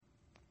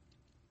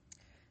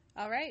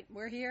All right,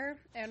 we're here,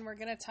 and we're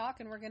going to talk,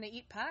 and we're going to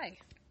eat pie.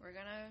 We're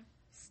going to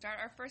start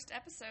our first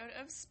episode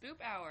of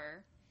Spoop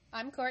Hour.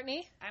 I'm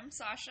Courtney. I'm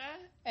Sasha.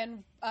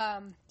 And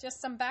just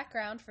some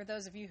background for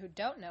those of you who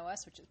don't know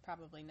us, which is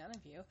probably none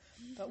of you,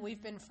 but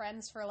we've been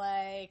friends for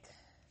like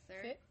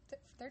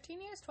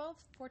 13 years, 12,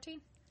 14?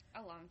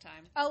 A long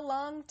time. A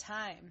long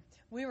time.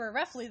 We were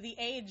roughly the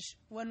age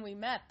when we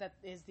met that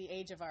is the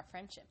age of our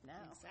friendship now.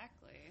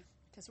 Exactly.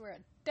 Because we're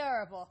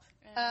adorable.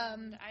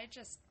 And I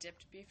just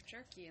dipped beef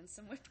jerky in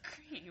some whipped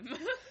cream.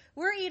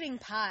 We're eating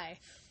pie.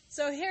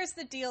 So here's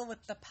the deal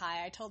with the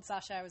pie. I told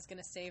Sasha I was going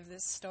to save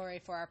this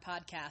story for our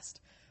podcast.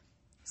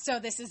 So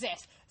this is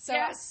it. So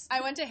yes.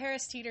 I went to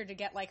Harris Teeter to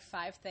get like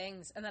 5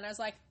 things. And then I was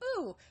like,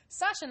 ooh,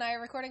 Sasha and I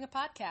are recording a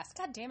podcast.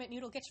 God damn it,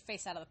 Noodle, get your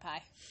face out of the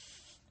pie.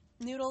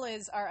 Noodle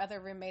is our other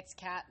roommate's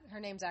cat. Her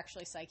name's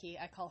actually Psyche.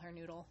 I call her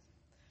Noodle.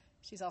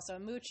 She's also a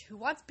mooch who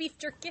wants beef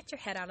jerky. Get your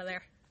head out of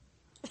there.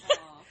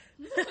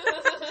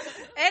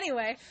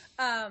 Anyway,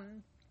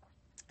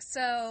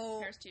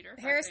 so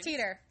Harris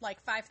Teeter,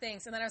 like 5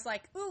 things. And then I was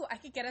like, ooh, I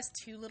could get us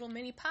 2 little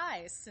mini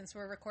pies since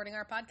we're recording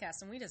our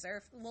podcast and we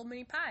deserve little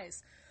mini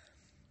pies.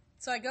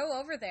 So I go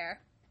over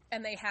there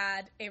and they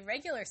had a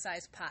regular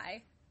size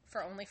pie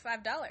for only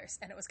 $5.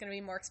 And it was going to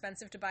be more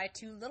expensive to buy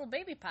 2 little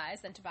baby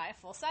pies than to buy a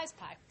full size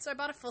pie. So I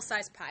bought a full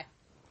size pie.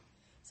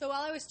 So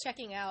while I was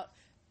checking out,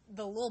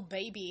 the little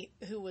baby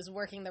who was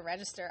working the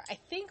register, I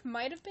think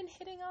might have been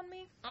hitting on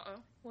me.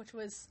 Uh-oh. Which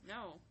was...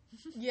 No.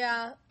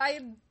 Yeah,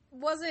 I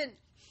wasn't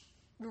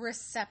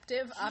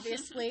receptive,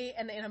 obviously,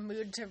 and in a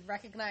mood to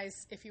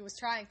recognize if he was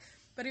trying.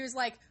 But he was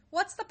like,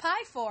 what's the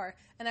pie for?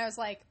 And I was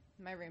like,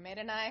 my roommate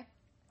and I.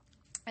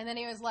 And then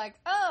he was like,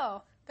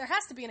 oh, there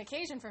has to be an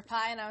occasion for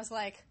pie. And I was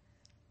like,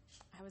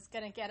 I was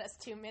going to get us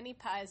 2 mini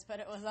pies, but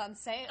it was on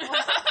sale.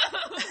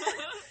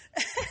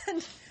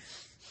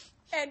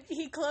 And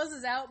he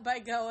closes out by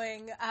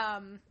going,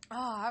 I'm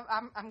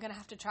going to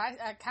have to try,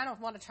 I kind of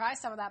want to try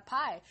some of that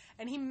pie.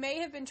 And he may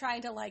have been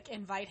trying to, like,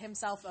 invite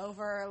himself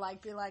over,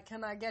 like, be like,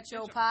 can I get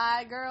your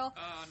pie, girl?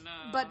 Oh,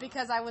 no. But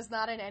because I was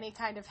not in any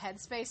kind of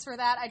headspace for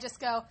that, I just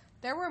go,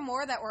 there were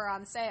more that were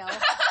on sale. So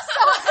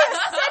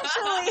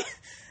essentially,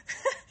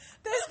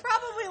 there's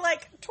probably,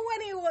 like,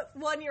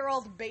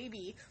 21-year-old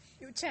baby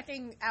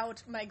checking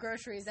out my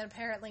groceries, and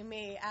apparently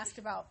me asked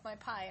about my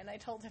pie, and I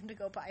told him to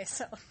go buy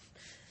some.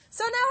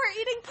 So now we're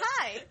eating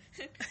pie.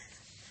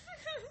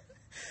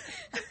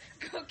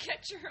 Go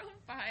get your own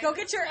pie. Go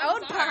get your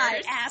own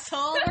pie,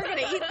 asshole. We're going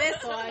to eat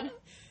this one.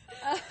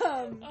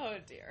 Oh,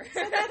 dear.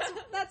 So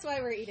that's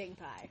why we're eating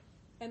pie.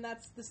 And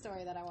that's the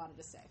story that I wanted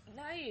to say.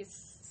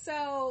 Nice.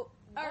 So...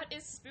 What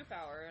is Spoop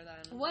Hour,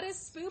 then? What is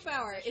Spoop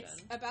Hour? It's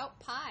about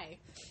pie.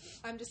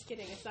 I'm just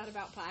kidding. It's not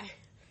about pie.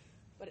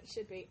 But it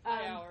should be.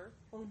 Pie Hour.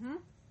 Mm-hmm.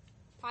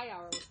 Pie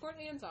Hour with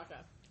Courtney and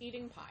Sasha.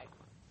 Eating pie.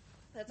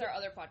 That's our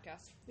other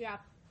podcast. Yeah.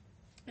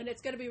 And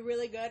it's going to be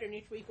really good, and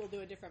each week we'll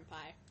do a different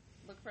pie.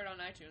 Look for it on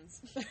iTunes.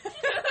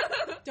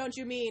 Don't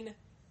you mean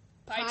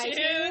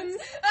iTunes?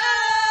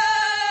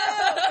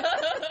 Oh!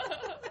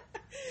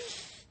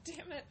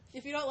 Damn it.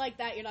 If you don't like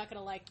that, you're not going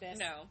to like this.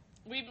 No.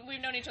 We've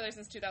known each other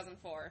since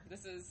 2004.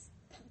 This is...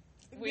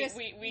 We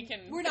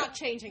can... We're not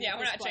changing. Yeah,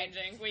 we're not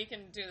changing. We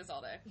can do this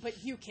all day.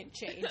 But you can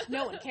change.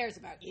 No one cares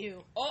about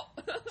you. Oh!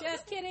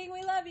 Just kidding.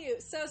 We love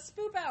you. So,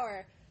 Spoop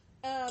Hour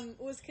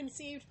was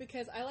conceived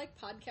because I like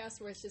podcasts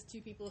where it's just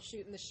 2 people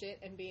shooting the shit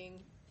and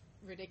being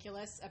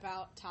ridiculous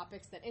about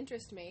topics that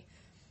interest me.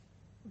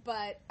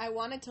 But I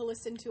wanted to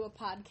listen to a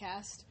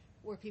podcast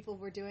where people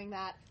were doing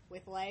that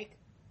with, like,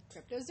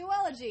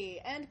 cryptozoology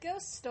and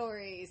ghost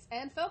stories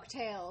and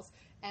folktales.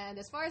 And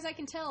as far as I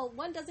can tell,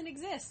 one doesn't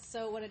exist.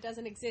 So when it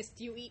doesn't exist,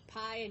 you eat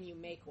pie and you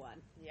make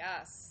one.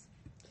 Yes.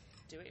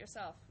 Do it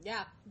yourself.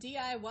 Yeah.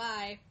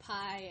 DIY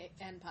pie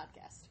and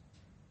podcast.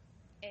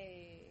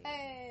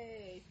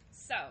 Hey.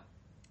 So.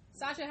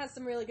 Sasha has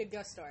some really good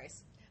ghost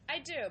stories. I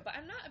do, but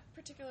I'm not a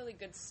particularly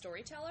good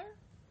storyteller.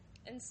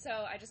 And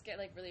so I just get,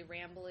 like, really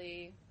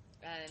rambly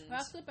and...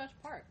 That's the best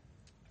part.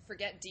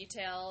 Forget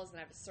details, and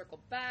I have to circle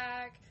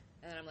back.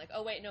 And then I'm like,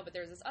 oh, wait, no, but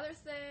there's this other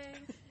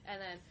thing.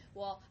 And then,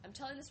 well, I'm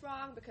telling this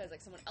wrong because,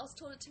 like, someone else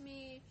told it to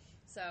me.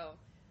 So,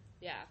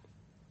 yeah.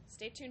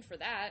 Stay tuned for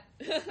that.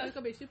 That's going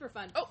to be super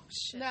fun. Oh,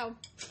 shit. No.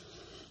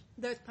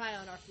 There's pie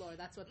on our floor.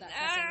 That's what that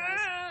cussing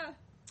was.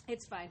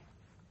 It's fine.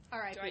 All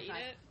right, do I eat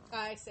it?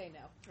 I say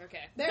no.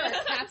 Okay. There are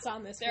cats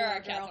on this floor, There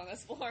are cats on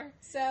this floor.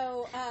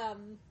 So,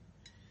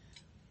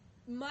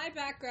 my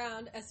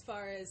background as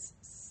far as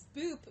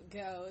spoop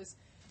goes,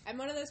 I'm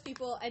one of those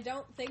people, I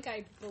don't think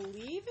I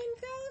believe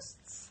in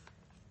ghosts,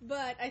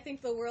 but I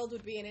think the world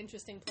would be an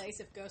interesting place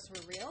if ghosts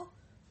were real.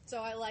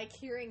 So I like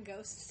hearing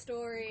ghost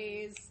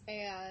stories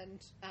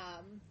and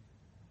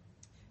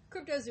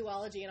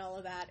cryptozoology and all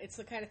of that. It's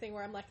the kind of thing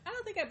where I'm like, I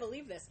don't think I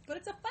believe this, but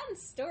it's a fun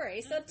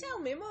story, so tell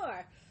me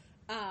more.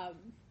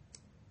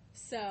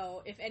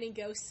 So if any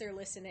ghosts are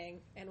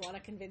listening and want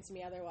to convince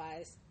me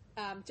otherwise,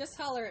 just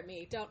holler at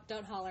me.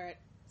 Don't holler at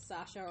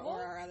Sasha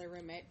or our other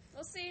roommate.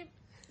 We'll see.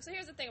 So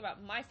here's the thing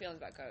about my feelings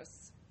about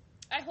ghosts.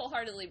 I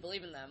wholeheartedly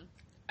believe in them,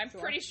 I'm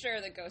Sure. pretty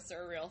sure that ghosts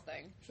are a real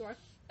thing. Sure.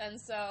 And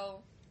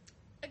so,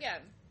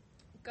 again,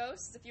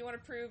 ghosts, if you want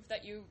to prove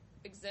that you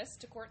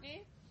exist to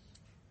Courtney,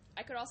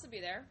 I could also be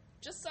there.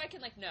 Just so I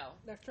can, like, know.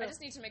 That's true. I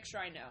just need to make sure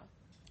I know.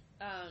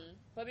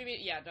 But maybe,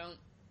 yeah,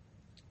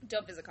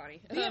 don't visit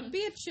Connie.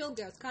 Be a chill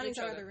ghost. Connie's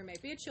chill our other ghost.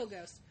 roommate. Be a chill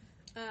ghost.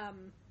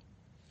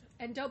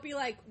 And don't be,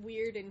 like,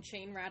 weird and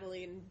chain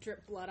rattly and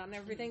drip blood on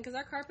everything, because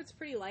our carpet's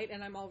pretty light,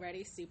 and I'm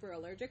already super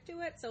allergic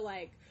to it, so,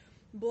 like,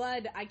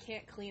 blood, I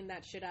can't clean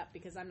that shit up,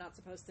 because I'm not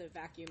supposed to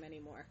vacuum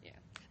anymore. Yeah.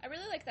 I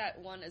really like that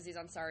one Aziz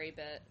Ansari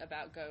bit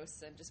about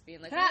ghosts and just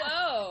being like, Ha!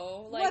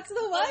 whoa! Like, What's the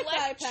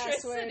Wi-Fi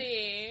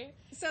electricity.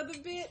 So the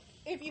bit,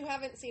 if you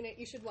haven't seen it,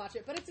 you should watch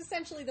it, but it's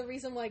essentially the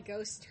reason why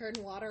ghosts turn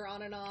water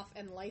on and off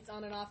and lights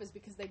on and off is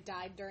because they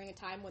died during a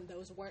time when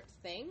those weren't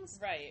things.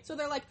 Right. So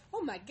they're like,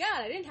 oh my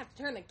god, I didn't have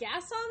to turn the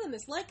gas on and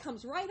this light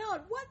comes right on.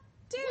 What?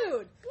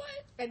 Dude!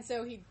 What? And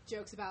so he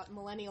jokes about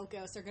millennial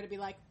ghosts are going to be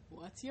like,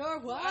 what's your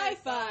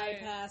Wi-Fi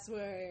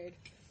password?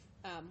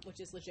 Which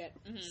is legit.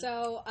 Mm-hmm.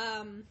 So,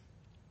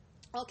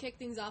 I'll kick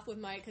things off with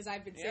Mike, because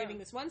I've been saving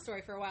this one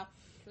story for a while.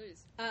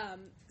 Please.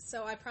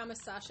 So I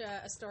promised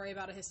Sasha a story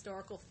about a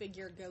historical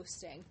figure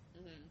ghosting,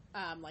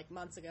 like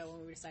months ago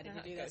when we decided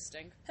to do this.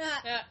 Ghosting.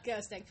 Yeah.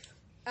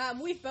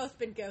 Ghosting. We've both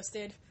been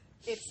ghosted.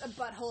 It's a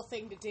butthole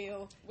thing to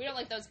do. We don't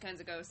like those kinds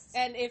of ghosts.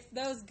 And if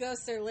those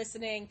ghosts are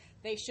listening,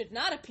 they should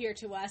not appear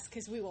to us,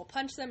 because we will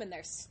punch them in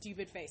their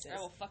stupid faces. I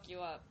will fuck you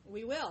up.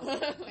 We will.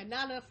 And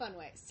not in a fun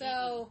way.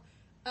 So,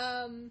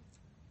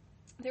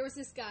 there was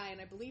this guy,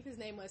 and I believe his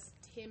name was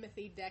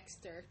Timothy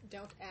Dexter.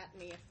 Don't at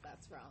me if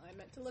that's wrong. I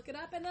meant to look it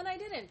up, and then I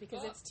didn't,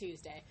 because it's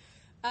Tuesday.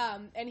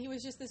 And he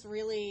was just this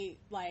really,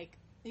 like,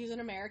 he was an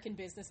American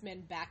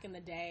businessman back in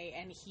the day,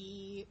 and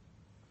he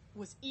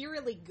was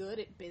eerily good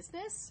at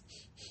business.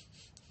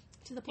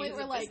 To the point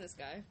where, like, business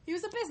guy. he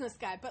was a business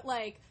guy, but,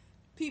 like,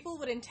 people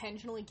would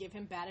intentionally give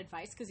him bad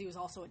advice because he was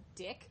also a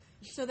dick.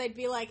 So they'd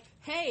be like,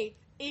 hey,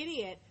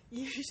 idiot,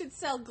 you should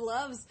sell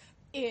gloves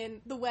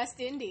in the West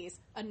Indies,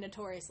 a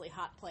notoriously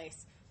hot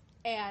place.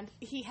 And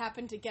he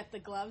happened to get the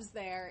gloves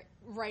there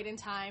right in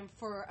time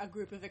for a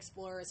group of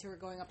explorers who were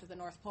going up to the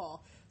North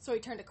Pole. So he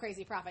turned a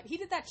crazy profit. He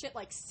did that shit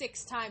like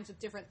 6 times with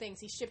different things.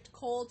 He shipped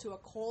coal to a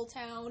coal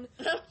town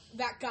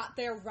that got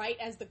there right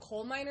as the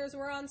coal miners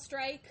were on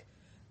strike.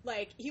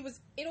 Like, he was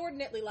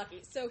inordinately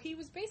lucky. So he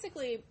was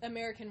basically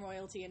American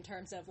royalty in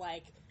terms of,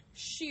 like,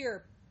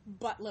 sheer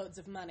buttloads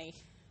of money.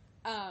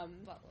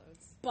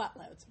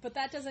 Buttloads. But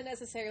that doesn't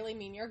necessarily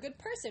mean you're a good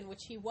person,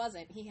 which he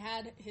wasn't. He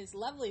had his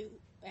lovely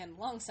and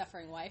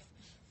long-suffering wife,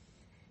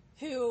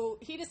 who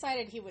he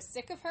decided he was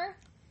sick of her.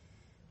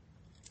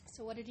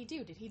 So what did he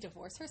do? Did he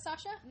divorce her,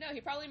 Sasha? No, he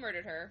probably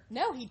murdered her.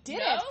 No, he didn't.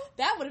 No?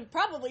 That would have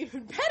probably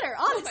been better,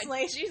 Oh honestly.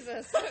 my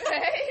Jesus.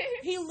 Okay.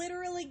 He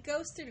literally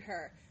ghosted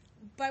her.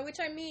 By which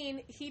I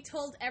mean, he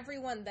told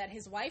everyone that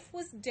his wife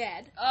was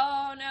dead.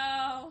 Oh,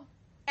 no.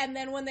 And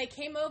then when they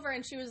came over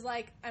and she was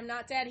like, I'm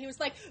not dead, he was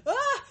like,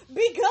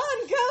 be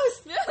gone,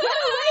 ghost! Get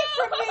away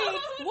from me!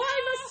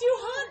 Why must you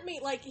haunt me?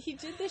 Like, he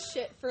did this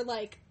shit for,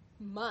 like,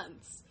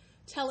 months,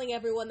 telling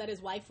everyone that his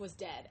wife was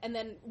dead. And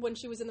then when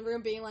she was in the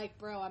room being like,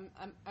 bro,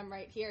 I'm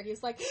right here, he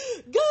was like,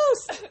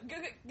 ghost!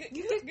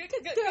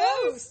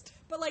 Ghost!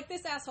 But, like,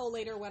 this asshole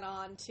later went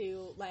on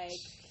to, like,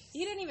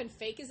 he didn't even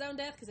fake his own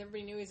death because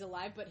everybody knew he was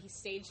alive, but he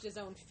staged his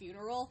own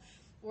funeral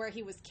where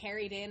he was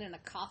carried in a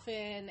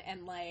coffin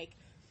and, like,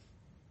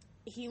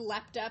 he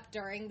leapt up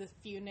during the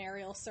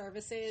funeral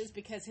services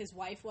because his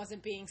wife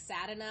wasn't being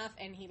sad enough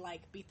and he,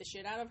 like, beat the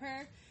shit out of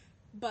her.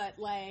 But,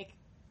 like,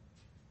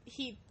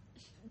 he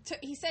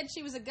said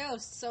she was a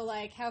ghost, so,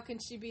 like, how can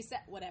she be sad?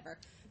 Whatever.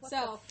 What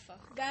so, the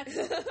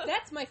fuck?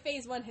 that's my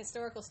phase 1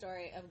 historical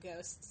story of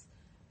ghosts.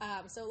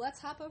 So let's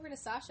hop over to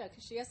Sasha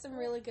because she has some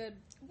really good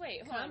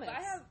Wait, hold on. But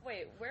comments.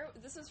 where,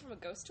 this is from a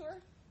ghost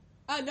tour?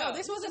 No,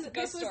 this wasn't a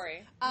ghost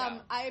story.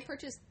 No. I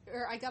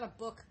got a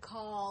book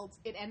called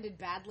It Ended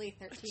Badly,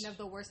 13 of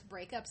the Worst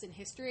Breakups in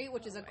History,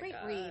 which is a great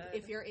read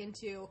if you're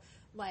into,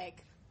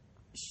 like,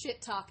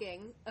 shit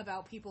talking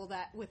about people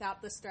that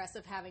without the stress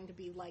of having to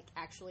be, like,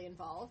 actually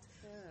involved.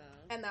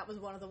 Yeah. And that was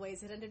one of the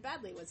ways it ended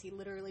badly, was he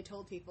literally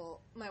told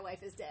people, my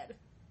wife is dead.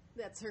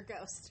 That's her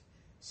ghost.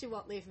 She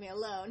won't leave me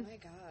alone. Oh my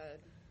god.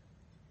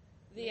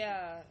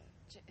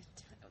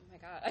 Oh my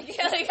god. I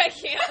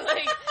can't,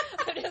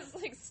 I'm just,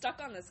 like,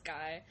 stuck on this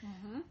guy.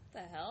 Mm-hmm. What the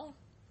hell?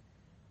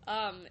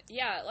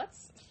 Yeah,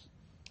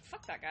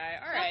 fuck that guy.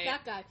 Alright.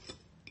 Fuck that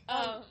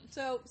guy.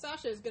 So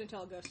Sasha is going to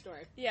tell a ghost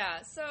story.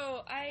 Yeah,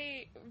 so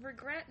I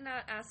regret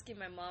not asking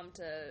my mom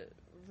to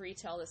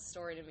retell this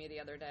story to me the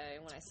other day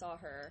when I saw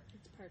her.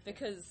 It's perfect.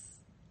 Because,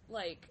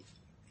 like,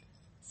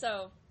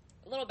 so,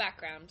 a little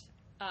background.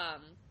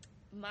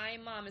 My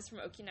mom is from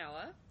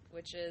Okinawa,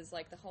 which is,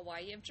 like, the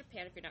Hawaii of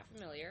Japan, if you're not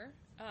familiar.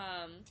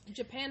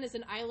 Japan is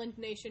an island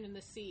nation in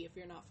the sea, if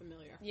you're not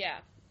familiar. Yeah,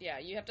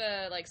 you have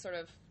to, like, sort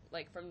of,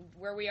 like, from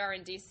where we are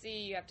in D.C.,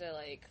 you have to,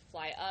 like,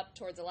 fly up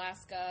towards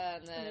Alaska,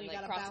 and then you like,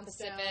 gotta cross the bounce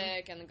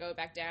Pacific, and then go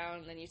back down,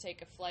 and then you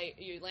take a flight,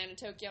 you land in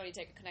Tokyo, and you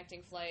take a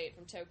connecting flight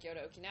from Tokyo to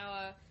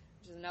Okinawa,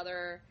 which is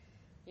another,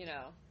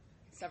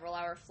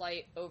 several-hour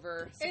flight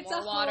over some It's more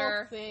a whole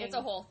water. thing. It's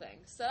a whole thing.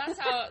 So that's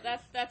how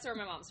that's where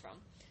my mom's from.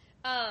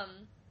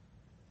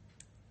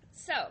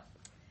 So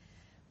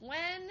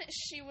when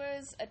she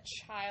was a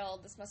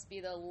child, this must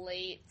be the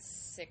late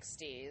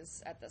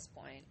 60s at this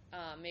point,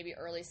 maybe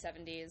early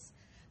 70s.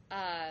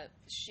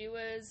 She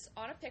was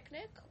on a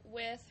picnic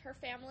with her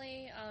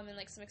family and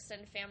like some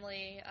extended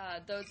family,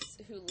 those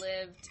who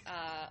lived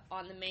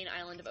on the main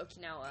island of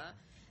Okinawa,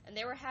 and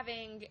they were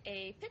having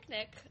a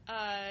picnic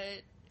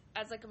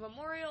as like a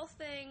memorial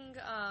thing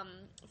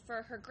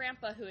for her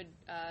grandpa who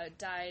had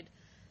died,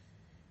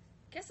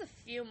 I guess, a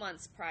few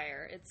months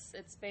prior.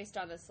 It's based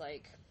on this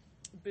like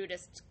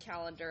Buddhist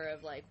calendar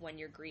of like when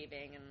you're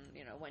grieving and,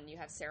 you know, when you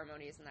have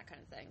ceremonies and that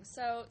kind of thing.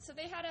 So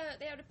they had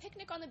a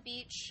picnic on the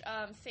beach,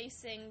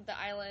 facing the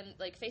island,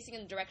 like facing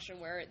in the direction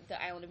where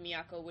the island of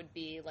Miyako would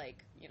be,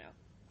 like, you know,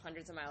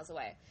 hundreds of miles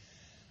away.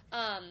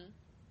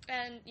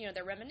 And, you know,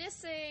 they're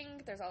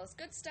reminiscing, there's all this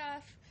good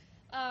stuff.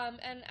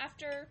 And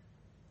after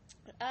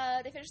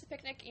they finish the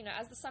picnic, you know,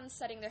 as the sun's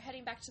setting, they're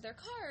heading back to their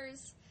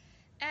cars.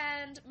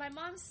 And my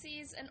mom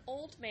sees an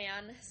old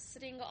man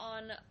sitting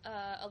on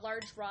a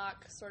large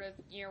rock, sort of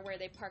near where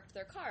they parked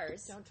their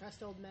cars. Don't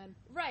trust old men.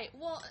 Right.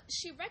 Well,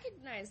 she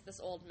recognized this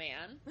old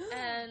man,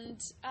 and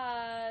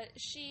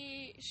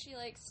she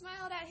like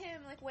smiled at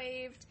him, like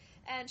waved,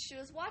 and she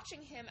was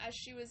watching him as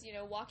she was, you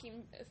know,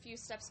 walking a few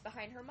steps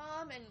behind her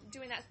mom and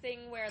doing that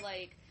thing where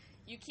like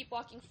you keep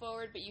walking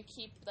forward, but you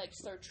keep like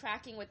sort of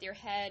tracking with your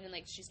head, and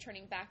like she's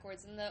turning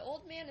backwards, and the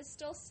old man is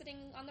still sitting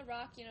on the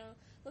rock, you know,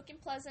 looking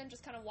pleasant,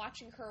 just kind of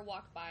watching her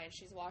walk by, and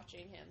she's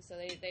watching him. So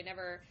they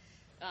never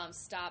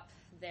stop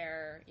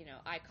their, you know,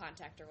 eye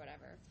contact or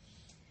whatever.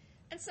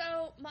 And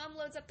so mom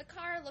loads up the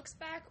car, looks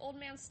back, old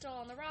man's still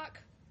on the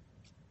rock.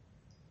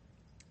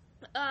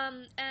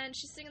 And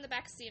she's sitting in the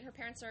back seat, and her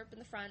parents are up in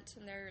the front,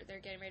 and they're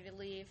getting ready to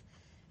leave.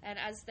 And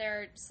as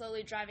they're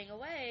slowly driving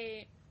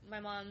away, my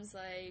mom's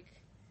like,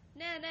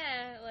 nah,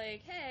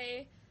 like,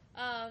 hey,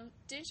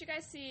 didn't you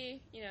guys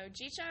see, you know,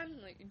 Ji-chan?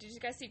 Like, did you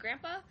guys see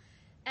Grandpa?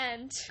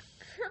 And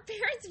her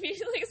parents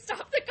immediately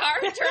stop the car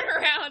and turn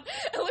around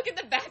and look at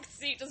the back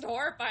seat, just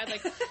horrified,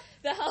 like,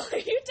 the hell are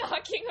you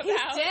talking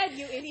about? He's dead,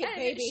 you idiot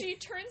and baby. she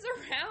turns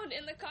around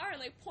in the car and,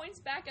 like, points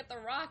back at the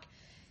rock,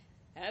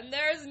 and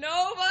there's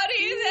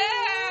nobody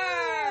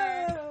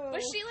there! No.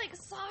 But she, like,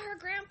 saw her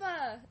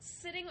grandpa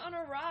sitting on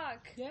a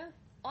rock. Yeah.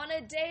 On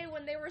a day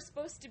when they were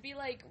supposed to be,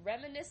 like,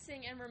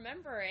 reminiscing and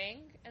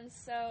remembering. And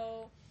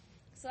so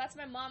that's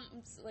my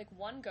mom's, like,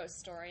 one ghost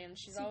story, and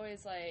she's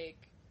always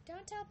like,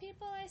 don't tell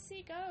people I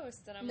see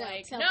ghosts. And I'm No,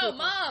 like, tell no, people.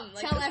 Mom,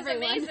 like, Tell this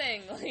everyone. is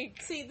amazing.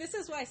 Like, See, this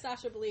is why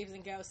Sasha believes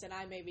in ghosts and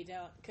I maybe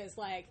don't. Because,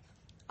 like,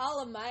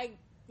 all of my,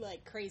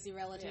 like, crazy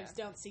relatives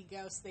don't see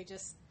ghosts. They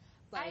just,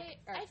 like,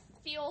 I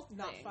feel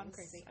not things. fun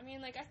crazy. I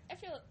mean, like, I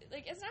feel,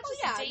 like, it's not Well,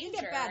 just yeah, danger, you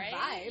get bad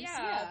right? vibes,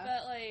 yeah.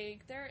 But,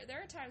 like,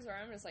 there are times where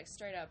I'm just, like,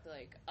 straight up,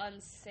 like,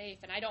 unsafe,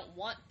 and I don't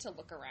want to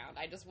look around.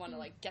 I just want to,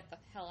 like, get the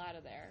hell out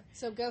of there.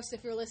 So, ghosts,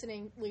 if you're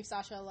listening, leave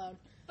Sasha alone.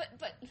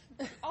 But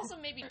also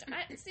maybe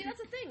see, that's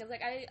the thing. It's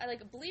like I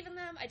like believe in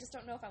them. I just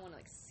don't know if I want to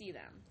like see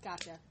them.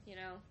 Gotcha. You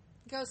know?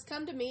 Ghosts,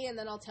 come to me, and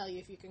then I'll tell you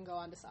if you can go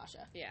on to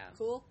Sasha. Yeah.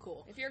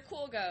 Cool. If you're a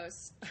cool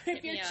ghost, If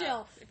hit me you're up.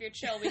 chill. If you're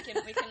chill, we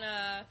can.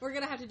 We're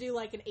gonna have to do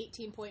like an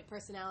 18-point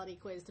personality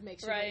quiz to make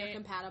sure that Right. you're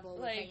compatible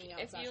with like hanging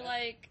out with if you Sasha.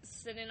 like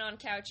sitting on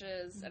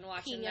couches and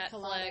watching Pina Netflix.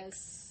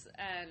 coladas.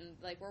 And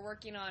like we're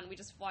working on, we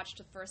just watched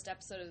the first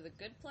episode of The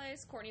Good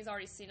Place. Courtney's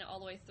already seen it all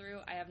the way through.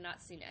 I have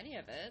not seen any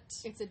of it.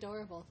 It's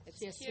adorable. It's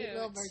She has cute. sweet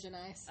little virgin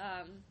eyes.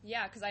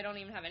 Yeah, because I don't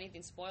even have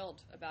anything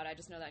spoiled about it. I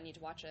just know that I need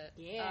to watch it.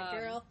 Yeah,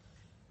 girl.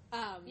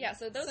 Yeah,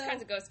 so those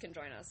kinds of ghosts can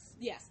join us.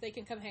 Yes, they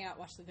can come hang out,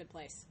 watch The Good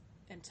Place,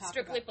 and talk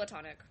Strictly about...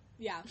 platonic.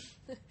 Yeah.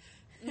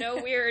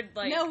 No weird,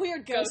 like, no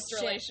weird ghost shit.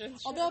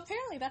 relationship. Although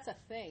apparently that's a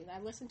thing. I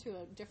listened to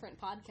a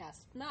different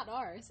podcast, not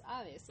ours,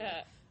 obviously.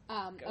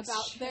 Ghost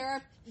About shit.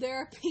 there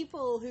are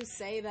people who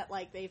say that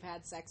like they've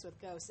had sex with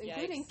ghosts,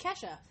 including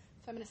Yikes. Kesha,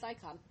 feminist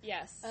icon.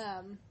 Yes,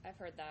 I've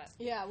heard that.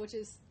 Yeah, which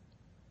is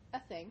a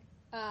thing.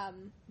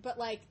 But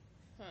like,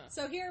 Huh.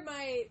 so here are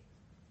my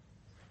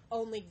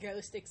only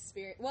ghost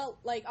experience. Well,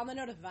 like on the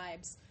note of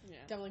vibes, Yeah.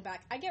 doubling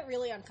back, I get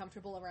really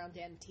uncomfortable around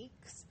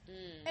antiques,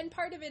 Mm. and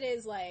part of it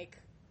is like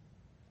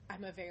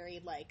I'm a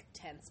very like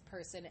tense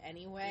person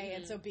anyway,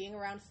 and so being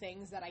around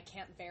things that I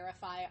can't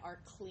verify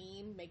are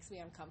clean makes me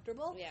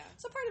uncomfortable. Yeah.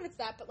 So part of it's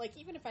that, but like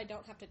even if I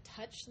don't have to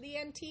touch the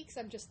antiques,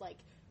 I'm just like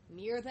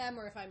near them,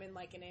 or if I'm in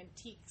like an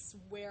antiques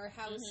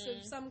warehouse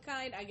of some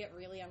kind, I get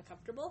really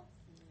uncomfortable.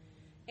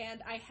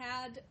 And I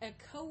had a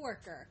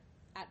coworker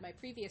at my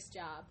previous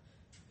job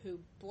who,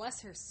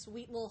 bless her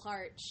sweet little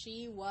heart,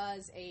 she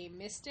was a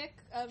mystic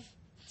of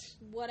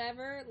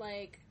whatever,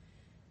 like,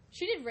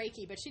 she did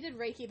Reiki, but she did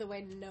Reiki the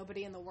way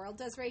nobody in the world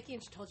does Reiki,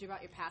 and she told you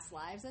about your past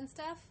lives and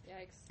stuff.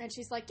 Yikes. And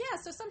she's like, yeah,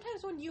 so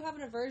sometimes when you have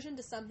an aversion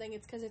to something,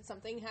 it's because it's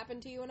something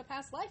happened to you in a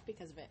past life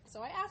because of it.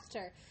 So I asked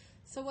her,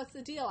 so what's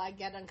the deal? I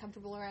get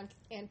uncomfortable around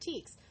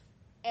antiques.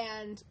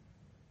 And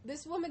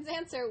this woman's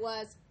answer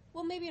was,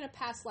 well, maybe in a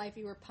past life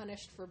you were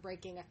punished for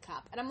breaking a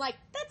cup. And I'm like,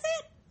 that's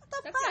it?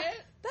 the That's fuck?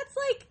 it? That's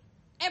like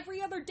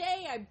every other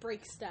day I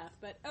break stuff.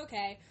 But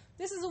okay.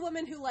 This is a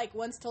woman who, like,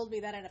 once told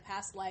me that in a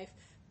past life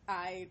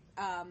I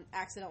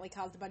accidentally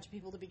caused a bunch of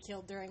people to be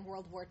killed during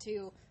World War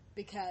II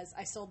because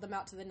I sold them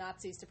out to the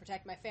Nazis to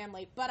protect my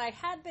family, but I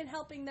had been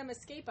helping them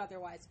escape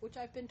otherwise, which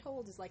I've been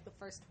told is like the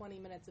first 20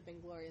 minutes of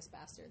Inglourious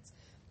Bastards,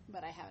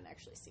 but I haven't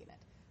actually seen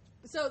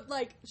it. So,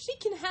 like, she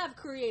can have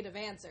creative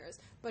answers,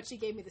 but she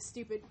gave me the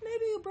stupid,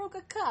 maybe you broke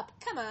a cup,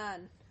 come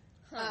on.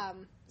 Huh.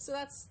 So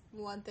that's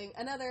one thing.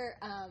 Another,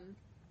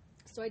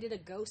 so I did a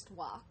ghost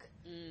walk.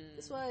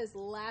 This was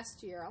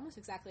last year, almost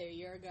exactly a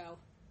year ago.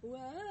 Whoa.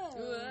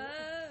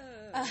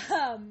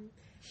 Whoa.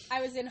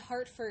 I was in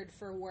Hartford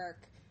for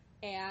work,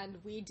 and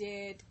we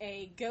did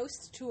a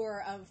ghost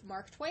tour of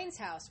Mark Twain's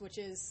house, which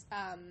is,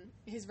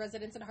 his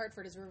residence in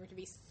Hartford is rumored to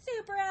be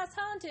super ass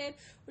haunted,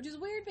 which is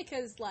weird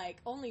because, like,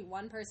 only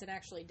one person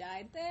actually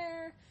died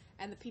there,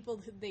 and the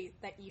people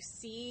that you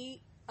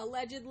see,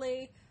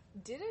 allegedly,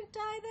 didn't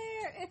die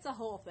there. It's a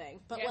whole thing.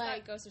 But, Yeah, I like,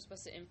 thought ghosts are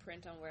supposed to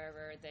imprint on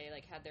wherever they,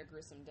 like, had their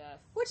gruesome death.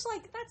 which,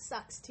 like, that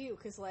sucks, too,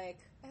 because, like,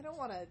 I don't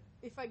want to,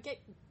 if I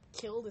get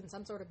killed in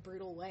some sort of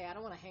brutal way, I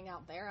don't want to hang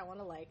out there. I want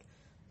to, like,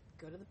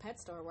 go to the pet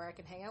store where I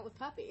can hang out with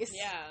puppies.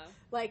 Yeah.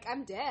 Like,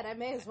 I'm dead. I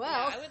may as well.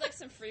 Yeah, I would like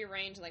some free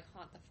reign to, like,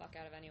 haunt the fuck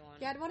out of anyone.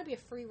 Yeah, I'd want to be a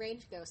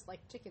free-range ghost,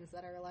 like chickens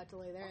that are allowed to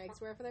lay their eggs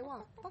wherever they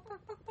want. Buck,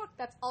 buck, buck, buck.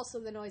 That's also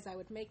the noise I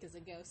would make as a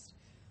ghost.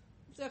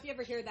 So if you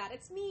ever hear that,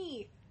 it's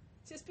me.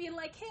 Just being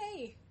like,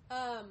 hey.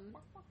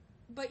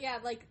 But yeah,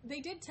 like,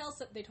 they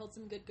told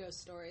some good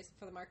ghost stories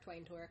for the Mark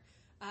Twain tour.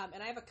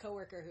 And I have a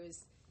coworker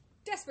who's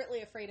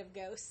desperately afraid of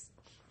ghosts.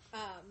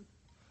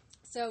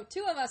 So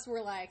two of us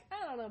were like,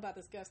 I don't know about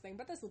this ghost thing,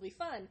 but this will be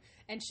fun.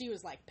 And she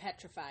was, like,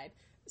 petrified.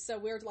 So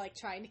we're, like,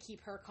 trying to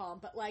keep her calm.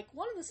 But, like,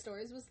 one of the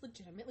stories was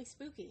legitimately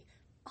spooky.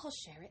 I'll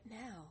share it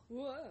now.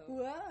 Whoa.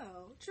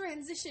 Whoa.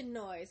 Transition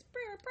noise.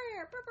 Brr,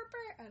 brr, brr, brr,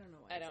 brr. I don't know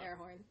why it's air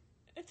horn.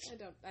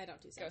 I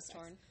don't do sound Ghost effects.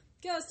 horn.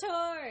 Ghost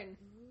horn.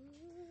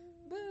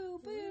 Boo,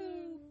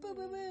 boo, boo,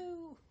 boo,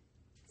 boo.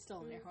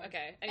 Still an air horn.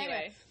 Okay,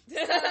 anyway.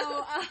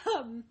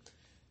 So,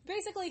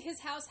 basically his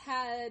house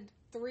had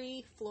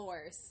 3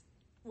 floors,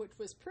 which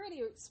was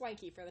pretty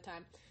swanky for the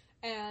time.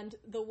 And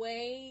the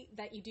way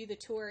that you do the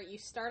tour, you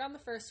start on the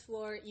first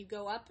floor, you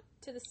go up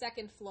to the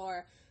second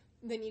floor,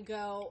 then you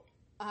go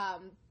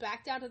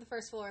back down to the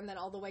first floor, and then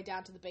all the way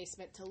down to the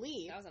basement to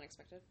leave. That was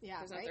unexpected. Yeah,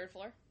 There's right? no third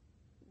floor?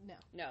 No.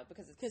 No,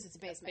 because It's a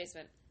basement.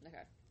 Basement.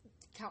 Okay.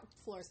 Count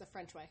floors the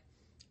French way.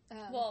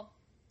 Well,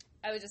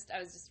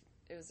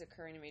 it was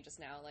occurring to me just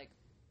now, like,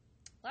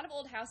 a lot of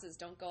old houses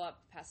don't go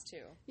up past 2.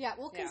 Yeah,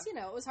 well, because,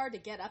 Yeah. it was hard to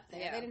get up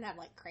there. Yeah. They didn't have,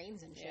 like,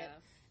 cranes and shit. Yeah.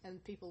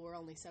 And people were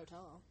only so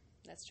tall.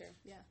 That's true.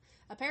 Yeah.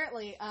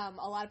 Apparently, a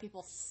lot of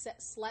people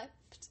slept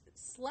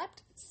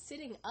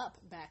sitting up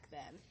back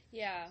then,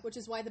 Yeah. which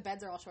is why the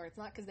beds are all short. It's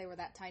not because they were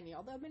that tiny,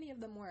 although many of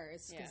them were.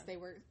 It's because Yeah.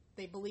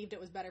 they believed it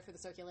was better for the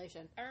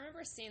circulation. I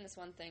remember seeing this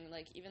one thing,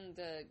 like, even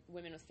the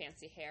women with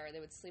fancy hair, they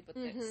would sleep with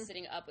it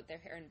sitting up with their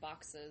hair in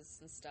boxes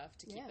and stuff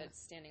to keep Yeah. it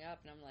standing up,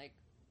 and I'm like,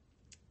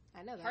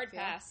 I know that hard feel.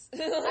 pass.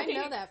 I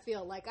know that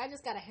feel. Like, I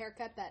just got a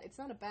haircut that, it's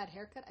not a bad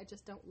haircut, I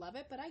just don't love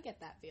it, but I get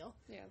that feel.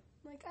 Yeah.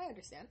 Like, I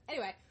understand.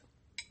 Anyway.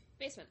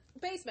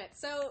 Basement.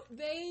 So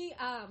they,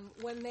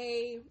 when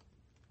they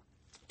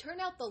turn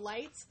out the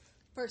lights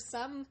for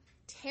some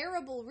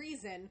terrible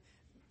reason,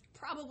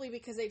 probably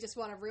because they just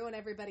want to ruin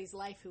everybody's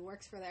life who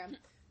works for them,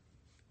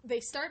 they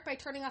start by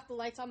turning off the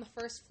lights on the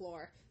first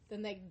floor.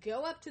 Then they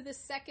go up to the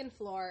second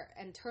floor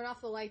and turn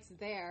off the lights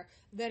there.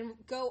 Then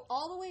go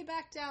all the way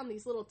back down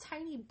these little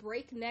tiny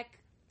breakneck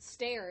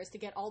stairs to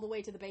get all the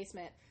way to the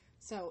basement.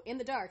 So in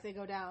the dark, they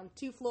go down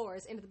 2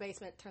 floors into the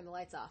basement, turn the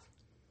lights off.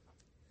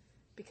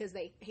 Because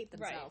they hate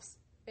themselves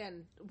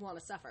and want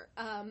to suffer.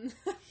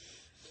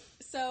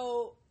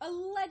 So,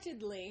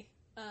 allegedly,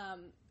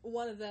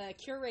 one of the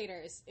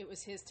curators, it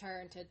was his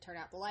turn to turn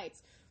out the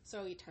lights.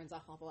 So he turns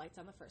off all the lights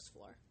on the first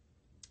floor.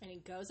 And he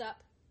goes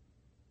up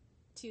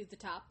to the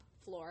top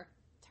floor,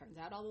 turns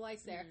out all the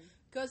lights there,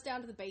 goes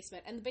down to the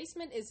basement. And the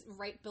basement is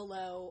right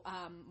below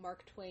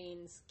Mark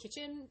Twain's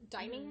kitchen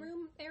dining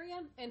room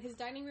area. And his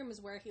dining room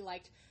is where he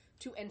liked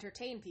to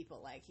entertain people.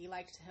 Like, he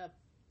liked to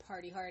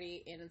party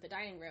hardy in the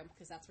dining room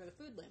because that's where the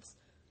food lives.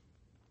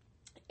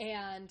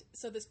 And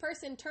so this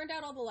person turned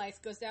out all the lights,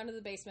 goes down to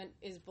the basement,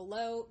 is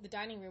below the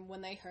dining room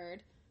when they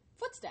heard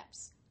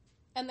footsteps.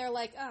 And they're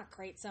like, oh,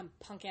 great, some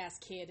punk-ass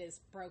kid is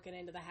broken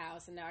into the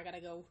house, and now I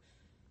gotta go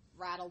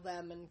rattle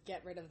them and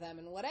get rid of them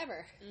and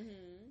whatever.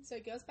 Mm-hmm. So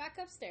he goes back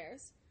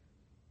upstairs,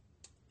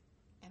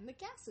 and the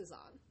gas is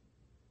on.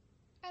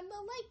 And the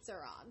lights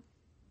are on.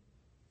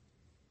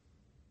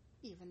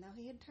 Even though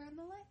he had turned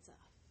the lights off.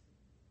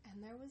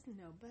 And there was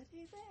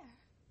nobody there.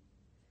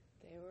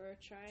 They were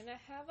trying to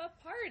have a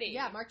party.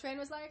 Yeah, Mark Twain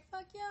was like,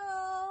 fuck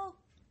y'all.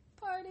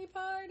 Party,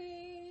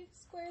 party.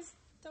 Squares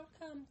don't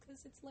come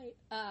because it's late.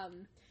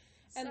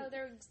 So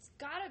there's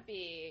gotta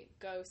be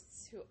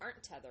ghosts who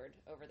aren't tethered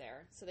over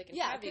there, so they can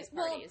Yeah, have these 'cause-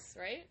 well, parties,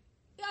 right?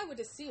 I would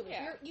assume.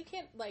 Yeah. You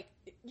can't, like,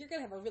 you're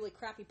going to have a really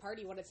crappy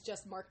party when it's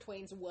just Mark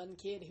Twain's one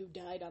kid who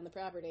died on the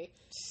property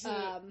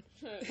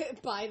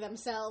by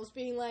themselves,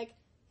 being like,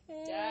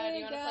 hey, Dad,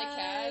 you want to play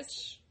guys,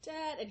 catch?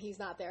 Dad, and he's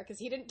not there because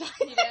he didn't die.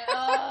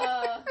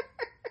 Yeah.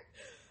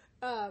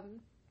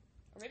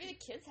 Or Or maybe the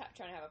kids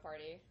trying to have a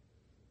party.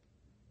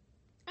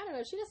 I don't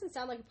know. She doesn't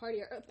sound like a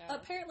partier. No.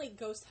 Apparently,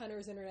 Ghost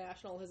Hunters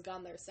International has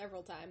gone there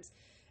several times,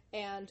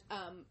 and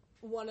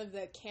one of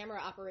the camera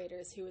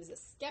operators, who is a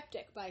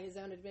skeptic by his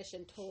own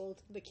admission,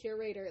 told the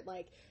curator,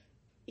 like,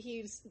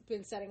 he's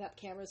been setting up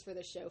cameras for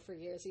the show for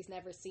years. He's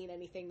never seen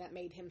anything that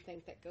made him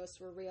think that ghosts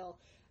were real.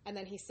 And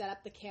then he set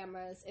up the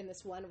cameras in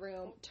this one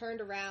room,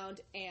 turned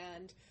around,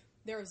 and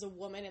there was a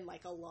woman in,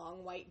 like, a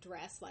long white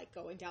dress, like,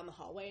 going down the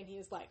hallway, and he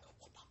was like,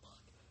 what the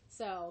fuck?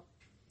 So,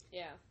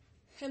 Yeah.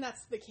 and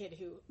that's the kid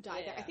who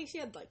died there. I Yeah. think she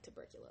had, like,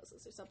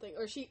 tuberculosis or something.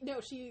 Or she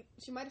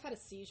might have had a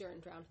seizure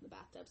and drowned in the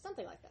bathtub.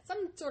 Something like that.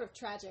 Some sort of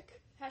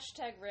tragic.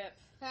 Hashtag rip.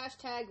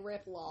 Hashtag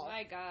rip lol.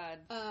 My God.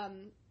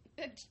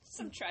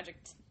 Some tragic.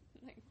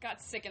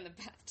 Got sick in the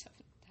bathtub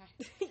and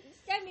died.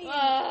 I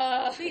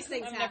mean, these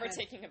things I'm happen. never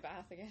taking a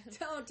bath again.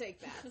 Don't take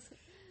baths.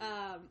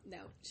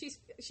 No.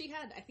 She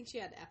had, I think she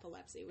had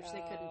epilepsy, which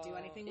they couldn't do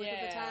anything with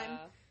at the time.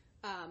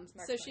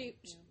 Smart So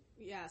point,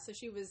 so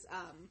she was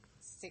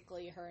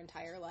sickly her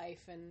entire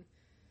life and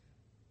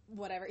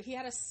whatever. He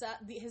had a son.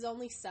 His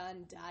only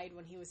son died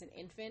when he was an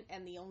infant,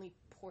 and the only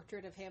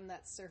portrait of him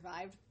that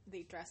survived,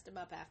 they dressed him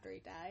up after he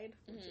died,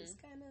 which is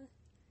kind of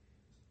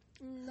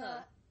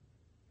not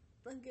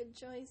a good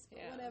choice, but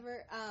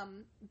whatever.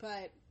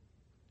 But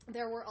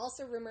there were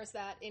also rumors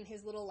that in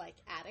his little, like,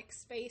 attic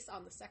space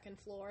on the second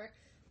floor,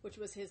 which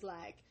was his,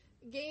 like,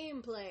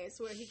 game place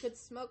where he could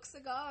smoke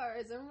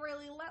cigars and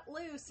really let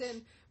loose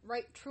and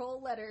write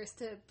troll letters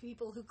to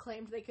people who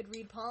claimed they could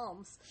read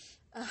palms,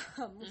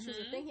 which is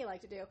a thing he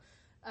liked to do.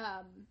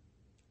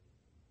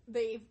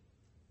 They've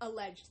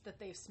alleged that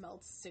they've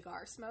smelled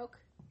cigar smoke,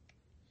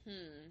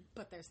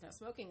 but there's no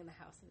smoking in the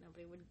house, and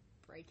nobody would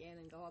break in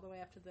and go all the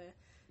way up to the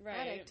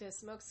attic to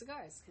smoke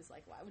cigars, because,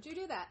 like, why would you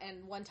do that?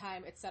 And one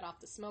time it set off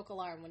the smoke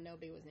alarm when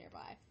nobody was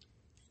nearby.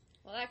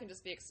 Well, that can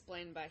just be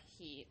explained by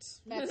heat.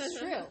 That's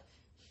true.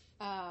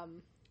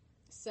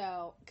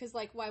 So, because,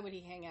 like, why would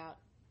he hang out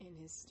in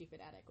his stupid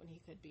attic when he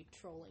could be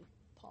trolling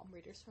palm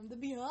readers from the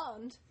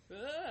beyond?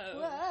 Whoa.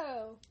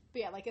 Whoa!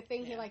 But yeah, like, a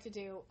thing he liked to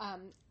do.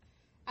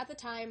 At the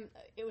time,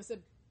 it was a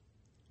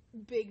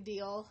big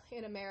deal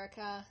in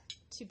America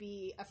to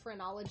be a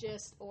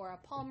phrenologist or a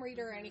palm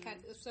reader or any kind.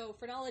 So,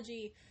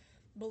 phrenology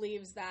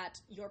believes that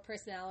your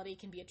personality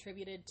can be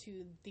attributed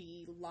to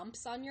the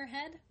lumps on your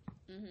head.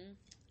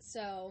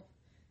 So,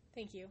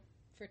 thank you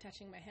for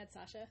touching my head,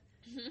 Sasha.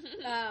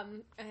 I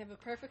have a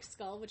perfect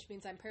skull, which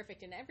means I'm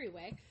perfect in every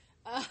way.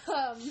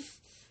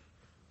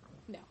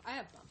 No, I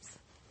have bumps.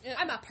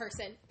 I'm a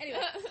person. Anyway.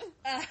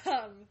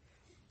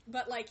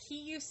 But, like,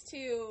 he'd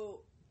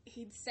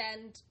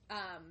send,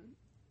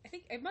 I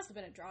think it must have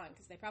been a drawing,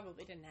 because they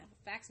probably didn't have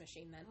a fax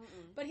machine then.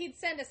 But he'd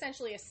send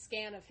essentially a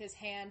scan of his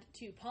hand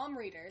to palm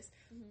readers,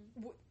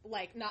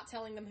 like, not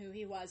telling them who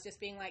he was,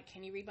 just being like,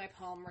 can you read my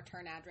palm,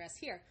 return address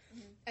here.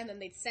 And then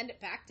they'd send it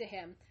back to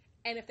him.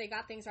 And if they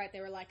got things right, they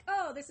were like,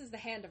 oh, this is the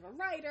hand of a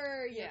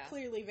writer. You're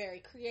clearly very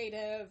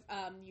creative.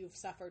 You've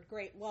suffered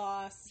great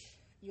loss.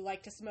 You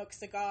like to smoke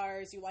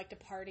cigars. You like to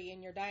party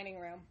in your dining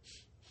room.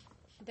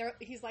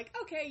 He's like,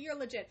 okay, you're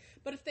legit.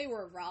 But if they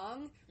were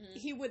wrong,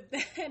 he would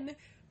then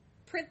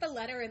print the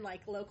letter in,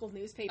 like, local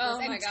newspapers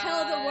and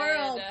tell the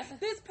world,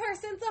 this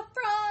person's a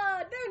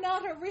fraud. They're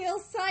not a real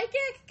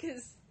psychic.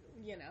 Because,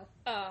 you know,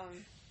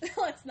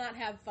 let's not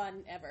have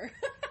fun ever.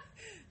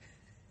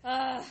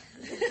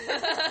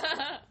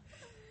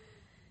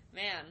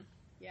 Man.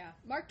 Yeah.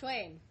 Mark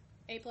Twain,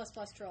 A++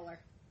 troller.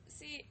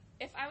 See,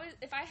 if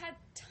I had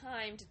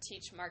time to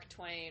teach Mark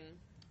Twain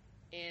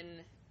in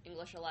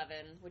English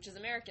 11, which is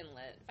American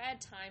Lit, if I had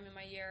time in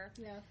my year,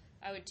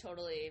 I would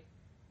totally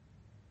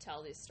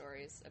tell these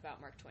stories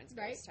about Mark Twain's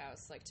ghost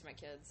house, like, to my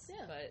kids.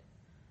 Yeah. But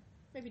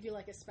maybe do,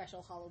 like, a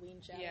special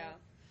Halloween show. Yeah.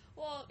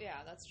 Well,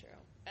 yeah, that's true.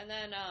 And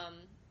then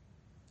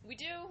we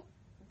do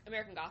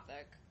American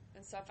Gothic.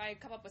 And so if I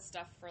come up with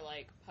stuff for,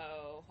 like,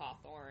 Poe,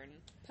 Hawthorne...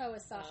 Poe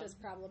is Sasha's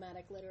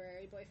problematic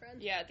literary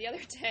boyfriend. Yeah, the other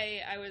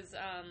day I was...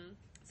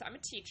 so I'm a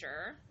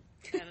teacher,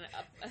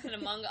 and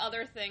among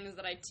other things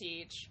that I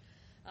teach,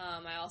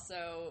 I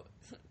also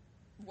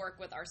work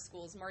with our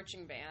school's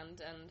marching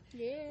band,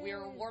 and we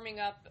were warming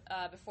up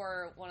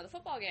before one of the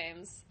football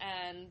games,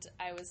 and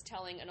I was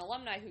telling an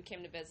alumni who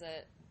came to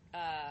visit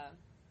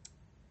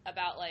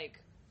about,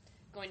 like,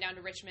 going down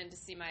to Richmond to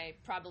see my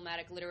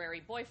problematic literary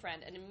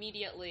boyfriend, and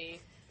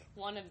immediately...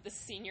 one of the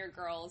senior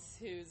girls,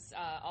 who's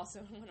also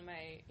in one of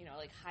my,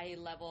 like,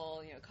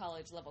 high-level,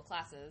 college-level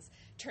classes,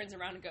 turns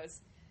around and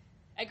goes,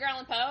 Edgar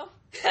Allan Poe?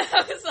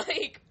 I was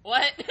like,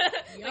 what?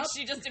 Like,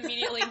 she just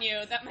immediately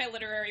knew that my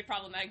literary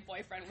problematic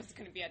boyfriend was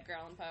going to be Edgar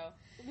Allan Poe.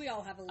 We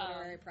all have a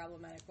literary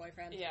problematic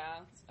boyfriend. Yeah.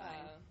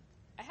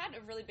 I had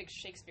a really big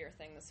Shakespeare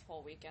thing this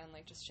whole weekend.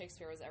 Like, just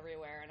Shakespeare was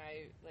everywhere, and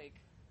I, like...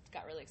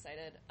 got really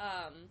excited.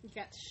 You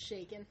got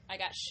shaken. I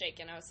got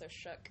shaken. I was so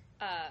shook.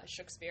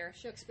 Shakespeare.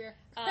 Shakespeare.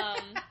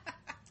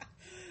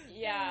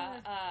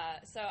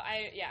 So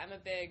I'm a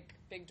big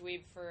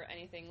dweeb for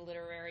anything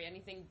literary,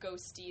 anything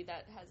ghosty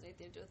that has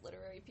anything to do with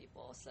literary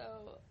people.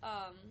 So,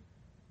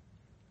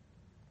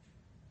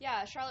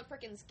 Charlotte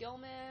Perkins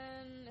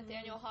Gilman,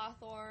 Nathaniel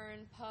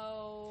Hawthorne,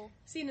 Poe.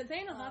 See,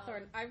 Nathaniel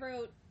Hawthorne, I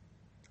wrote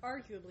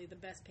arguably the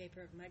best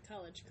paper of my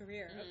college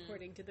career,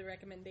 according to the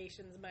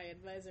recommendations my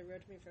advisor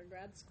wrote to me for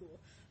grad school.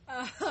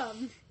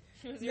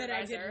 Who's your that I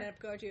advisor? didn't end up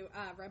going to.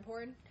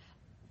 Rebhorn.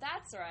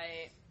 That's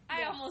right.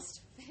 I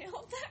almost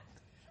failed that.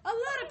 A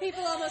lot of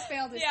people almost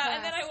failed his class.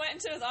 And then I went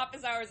into his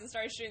office hours and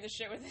started shooting the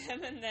shit with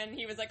him, and then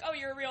he was like, "Oh,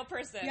 you're a real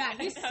person." Yeah,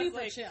 he's and I was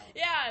super like, chill.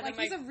 Yeah, and like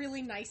then he's a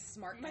really nice,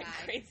 smart guy. my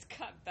grades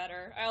got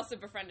better. I also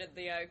befriended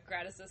the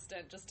grad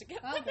assistant just to get.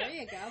 Oh, there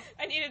you go.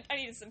 I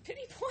needed some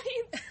pity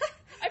points.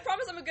 I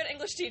promise I'm a good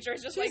English teacher.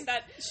 It's just like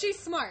that. She's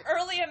smart.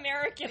 Early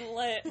American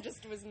lit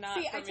just was not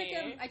See, for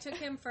me. I took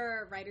him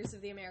for Writers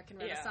of the American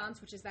Renaissance,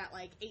 which is that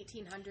like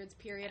 1800s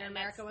period in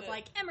America with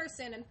like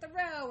Emerson and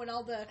Thoreau and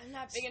all the. I'm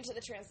not big into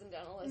the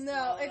transcendentalists.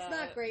 No, it's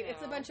not great. No.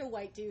 It's a bunch of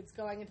white dudes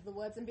going into the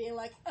woods and being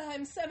like,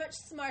 "I'm so much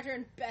smarter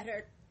and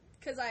better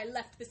because I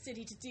left the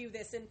city to do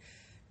this," and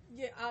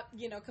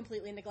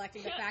completely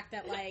neglecting the fact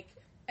that like.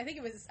 I think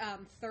it was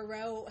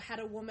Thoreau had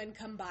a woman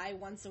come by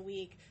once a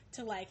week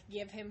to like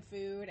give him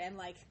food and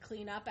like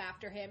clean up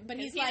after him. But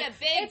he's like a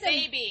big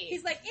baby.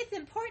 He's like, it's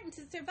important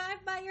to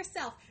survive by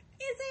yourself.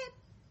 Is it?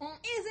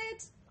 Is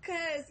it?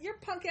 Because your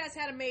punk ass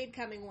had a maid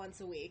coming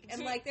once a week,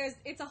 and like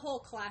it's a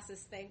whole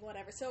classist thing,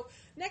 whatever. So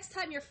next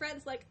time your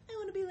friend's like, I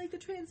want to be like the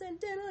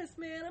transcendentalist,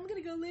 man. I'm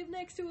gonna go live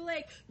next to a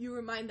lake. You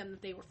remind them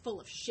that they were full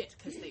of shit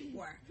because they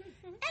were.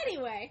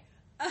 Anyway.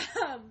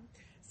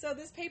 So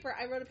this paper,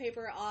 I wrote a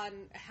paper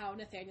on how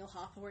Nathaniel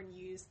Hawthorne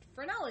used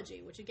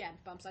phrenology, which again,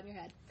 bumps on your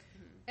head.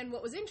 Mm-hmm. And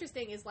what was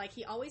interesting is like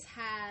he always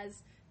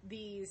has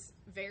these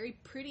very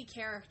pretty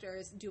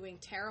characters doing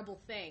terrible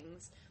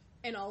things,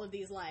 and all of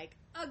these like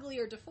ugly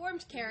or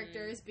deformed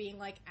characters being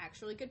like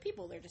actually good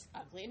people. They're just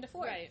ugly and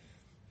deformed. Right.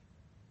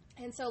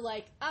 And so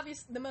like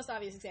the most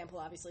obvious example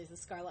obviously is the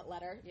Scarlet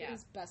Letter,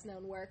 his best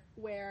known work,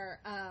 where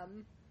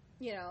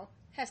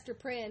Hester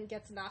Prynne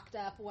gets knocked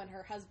up when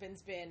her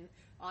husband's been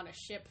on a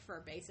ship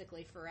for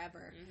basically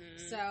forever. Mm-hmm.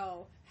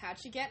 So, how'd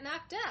she get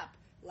knocked up?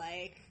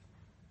 Like,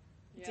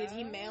 did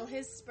he mail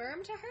his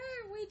sperm to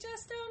her? We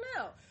just don't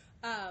know.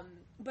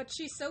 But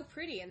she's so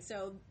pretty, and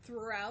so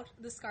throughout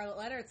the Scarlet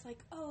Letter, it's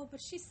like, oh, but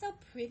she's so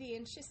pretty,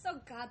 and she's so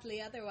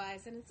godly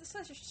otherwise, and it's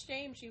such a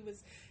shame she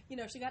was,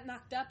 she got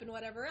knocked up and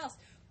whatever else.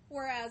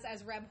 Whereas,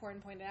 as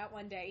Rebhorn pointed out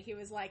one day, he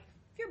was like,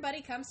 if your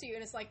buddy comes to you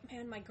and it's like,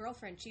 man, my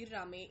girlfriend cheated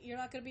on me, you're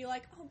not going to be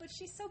like, oh, but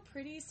she's so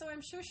pretty, so I'm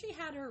sure she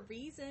had her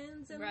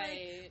reasons, and like,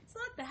 it's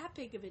not that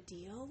big of a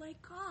deal, like,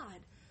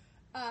 God.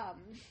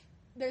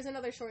 There's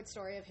another short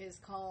story of his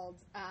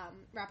called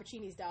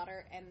Rappaccini's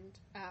Daughter, and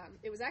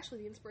it was actually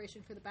the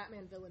inspiration for the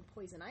Batman villain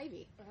Poison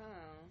Ivy.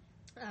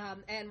 Oh.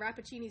 And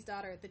Rappaccini's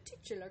Daughter, the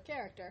titular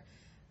character,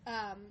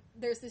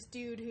 there's this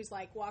dude who's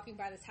like walking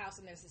by this house,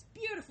 and there's this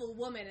beautiful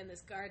woman in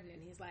this garden,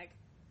 and he's like,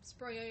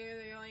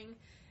 spraying.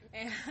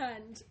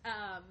 And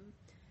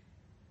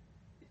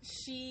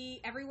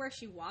everywhere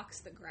she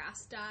walks, the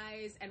grass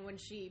dies, and when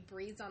she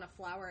breathes on a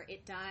flower,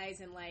 it dies,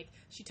 and like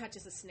she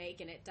touches a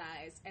snake and it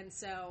dies. And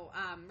so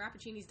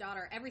Rappaccini's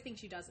Daughter, everything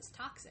she does is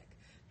toxic,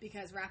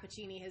 because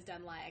Rappaccini has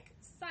done like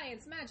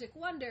science, magic,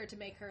 wonder to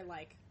make her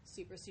like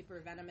super, super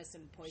venomous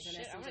and poisonous.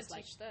 Shit, and I just want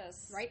like to teach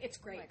this. Right? It's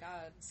great. Oh my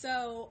God.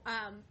 So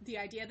the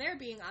idea there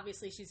being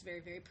obviously she's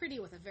very, very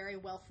pretty with a very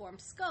well formed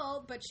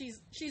skull, but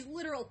she's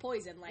literal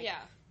poison. Like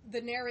the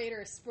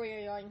narrator is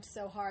spraying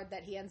so hard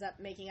that he ends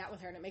up making out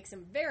with her, and it makes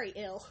him very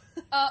ill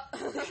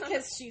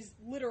because she's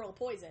literal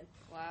poison.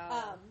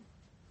 Wow.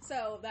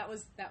 So that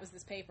was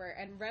this paper,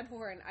 and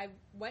Rebhorn, I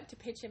went to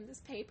pitch him this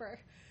paper,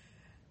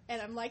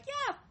 and I'm like,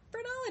 yeah,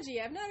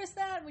 phrenology, I've noticed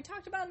that, and we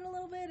talked about it a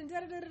little bit, and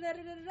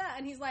da-da-da-da-da-da-da,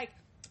 and he's like,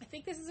 I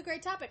think this is a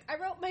great topic. I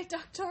wrote my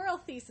doctoral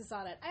thesis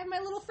on it. I have my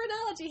little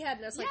phrenology head,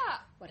 and I was like,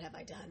 what have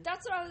I done?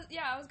 That's what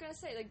I was going to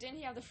say. Like, didn't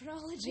he have the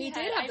phrenology head?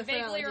 He did have the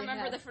phrenology vaguely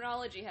remember head. the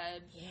phrenology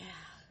head. Yeah.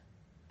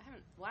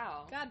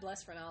 Wow. God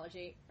bless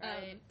phrenology.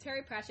 Right.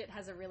 Terry Pratchett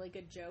has a really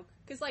good joke.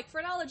 Because, like,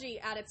 phrenology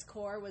at its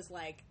core was,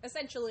 like,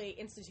 essentially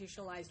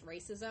institutionalized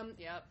racism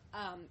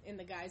in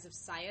the guise of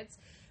science.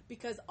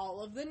 Because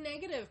all of the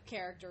negative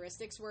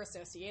characteristics were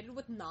associated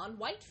with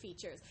non-white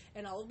features.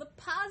 And all of the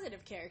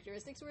positive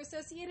characteristics were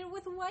associated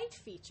with white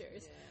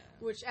features. Yeah.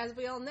 Which, as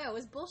we all know,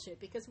 is bullshit.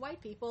 Because white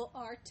people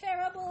are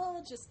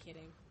terrible. Just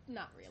kidding.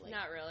 Not really.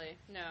 Not really.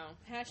 No.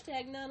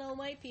 Hashtag not all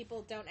white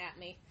people. Don't at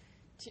me.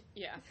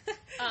 Yeah.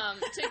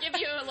 To give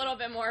you a little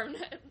bit more,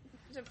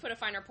 to put a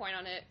finer point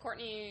on it,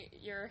 Courtney,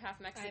 you're half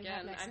Mexican.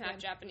 I'm half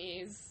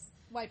Japanese.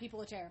 White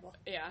people are terrible.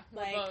 Yeah.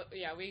 Like,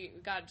 we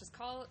gotta just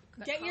call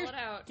it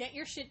out. Get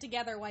your shit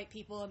together, white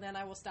people, and then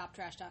I will stop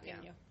trash talking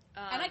you.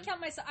 And I count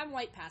myself, I'm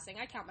white passing.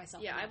 I count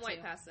myself. Yeah, I'm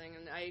white passing,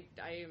 and I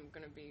am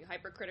gonna be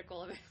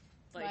hypercritical of it.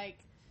 Like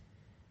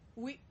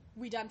we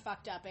done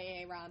fucked up,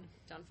 AA Ron.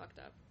 Done fucked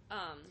up.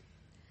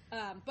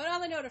 But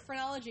on the note of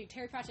phrenology,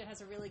 Terry Pratchett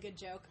has a really good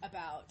joke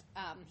about,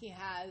 he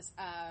has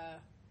a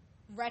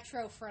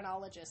retro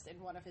phrenologist in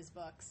one of his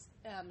books.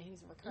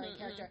 He's a recurring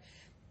character.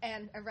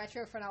 And a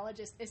retro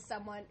phrenologist is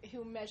someone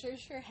who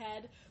measures your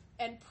head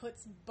and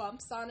puts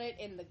bumps on it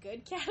in the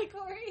good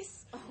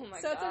categories. Oh my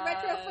god. So it's a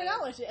retro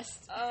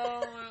phrenologist. Oh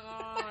my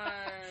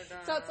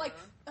god. So it's like,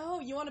 oh,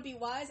 you want to be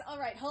wise? All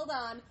right, hold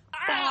on.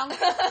 Ah!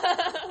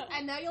 Bong.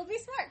 And now you'll be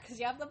smart because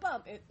you have the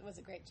bump. It was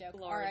a great joke.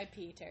 Lord.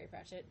 R.I.P. Terry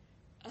Pratchett.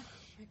 Oh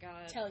my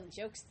god. Telling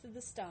jokes to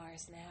the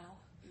stars now.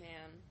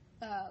 Man.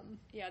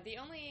 Yeah, the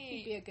only...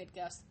 He'd be a good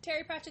ghost.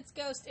 Terry Pratchett's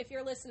ghost, if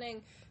you're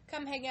listening,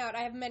 come hang out.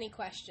 I have many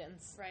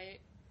questions. Right.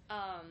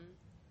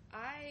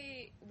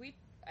 I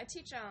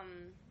teach,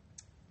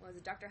 what was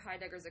it, Dr.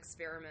 Heidegger's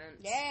Experiment.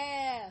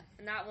 Yeah!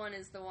 And that one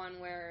is the one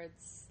where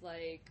it's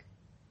like,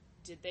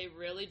 did they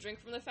really drink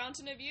from the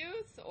Fountain of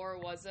Youth? Or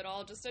was it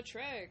all just a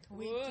trick?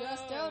 We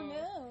just don't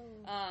know.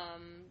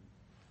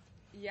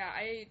 Yeah,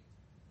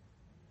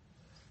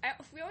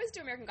 we always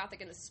do American Gothic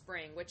in the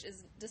spring, which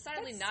is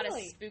decidedly That's not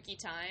silly. a spooky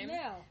time.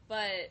 No.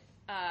 But,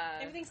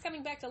 Everything's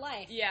coming back to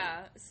life.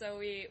 yeah, so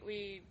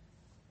we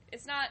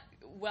it's not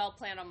well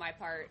planned on my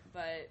part,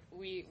 but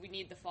we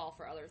need the fall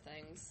for other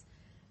things.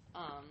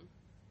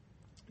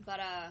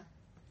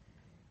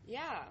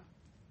 Yeah.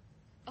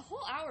 A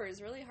whole hour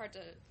is really hard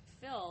to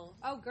fill.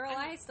 Oh, girl,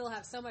 I still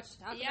have so much to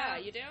talk about. Yeah,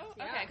 you do?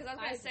 Yeah, Okay, because I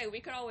was going to say, we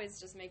could always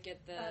just make it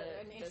the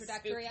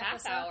introductory spook half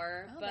episode?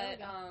 hour, Oh, there we but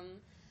go.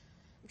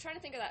 I'm trying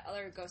to think of that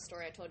other ghost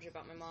story I told you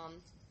about my mom.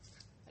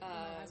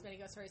 Has many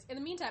ghost stories. In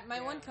the meantime, my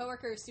yeah. one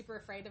coworker who's super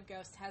afraid of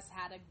ghosts has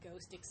had a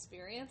ghost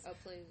experience. Oh,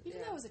 please. Even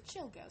yeah. though it was a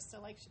chill ghost,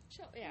 so like,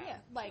 Chill, yeah.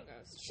 like chill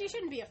ghost, she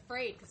shouldn't be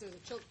afraid because it was a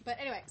chill. But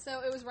anyway,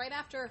 so it was right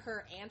after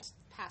her aunt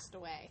passed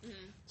away.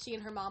 Mm-hmm. She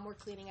and her mom were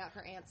cleaning out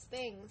her aunt's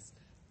things,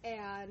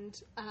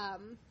 and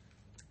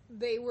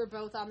they were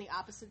both on the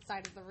opposite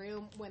side of the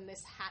room when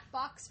this hat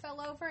box fell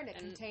over, and it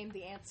contained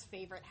the aunt's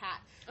favorite hat.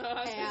 Oh, I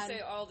was going to And- say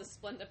all the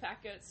Splenda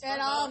packets. and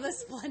from all them. the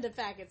Splenda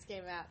packets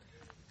came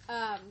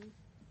out.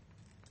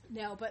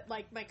 No, but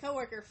like my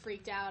coworker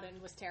freaked out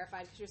and was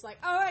terrified because she was like,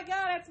 "Oh my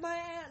god, it's my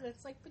aunt!" And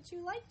it's like, but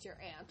you liked your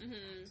aunt.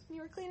 Mhm.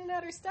 You were cleaning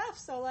out her stuff,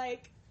 so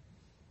like,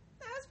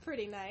 that was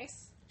pretty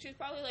nice. She was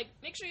probably like,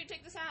 make sure you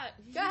take this hat.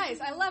 Guys,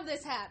 I love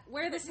this hat.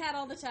 Wear this hat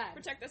all the time.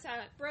 Protect this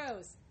hat.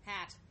 Bros,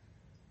 hat.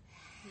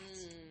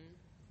 Hmm.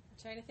 I'm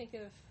trying to think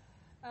of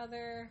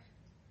other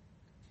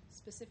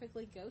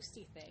specifically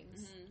ghosty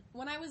things. Mhm.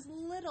 When I was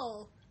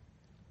little,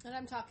 and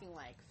I'm talking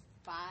like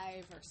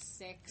 5 or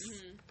 6.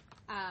 Mhm.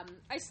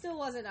 I still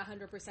wasn't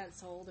 100%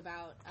 sold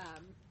about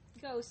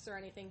ghosts or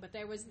anything, but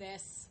there was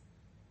this.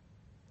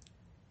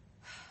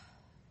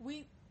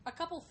 A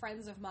couple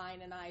friends of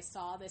mine and I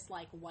saw this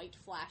like white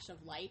flash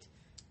of light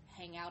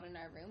hang out in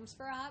our rooms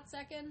for a hot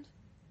second.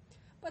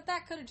 But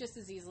that could have just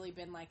as easily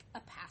been like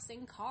a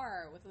passing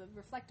car with a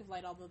reflective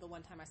light, although the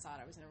one time I saw it,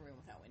 I was in a room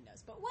without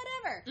windows. But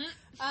whatever.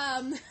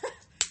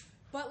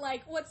 But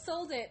like what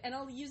sold it, and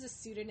I'll use a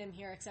pseudonym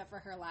here except for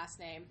her last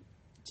name,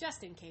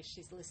 just in case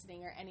she's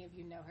listening or any of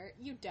you know her.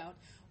 You don't.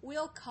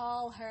 We'll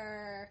call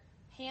her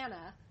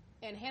Hannah,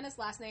 and Hannah's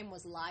last name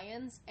was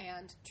Lyons,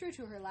 and true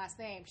to her last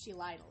name, she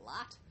lied a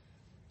lot.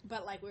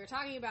 But like we were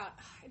talking about,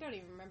 I don't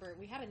even remember,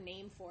 we had a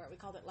name for it. We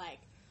called it like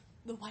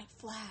the White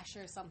Flash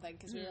or something,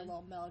 because we were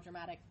little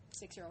melodramatic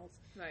 6-year-olds.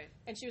 Right.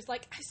 And she was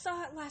like, I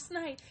saw it last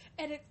night,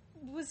 and it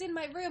was in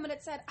my room, and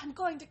it said, I'm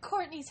going to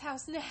Courtney's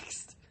house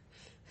next.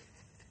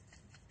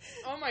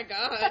 Oh my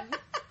god.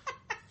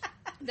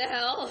 The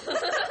hell?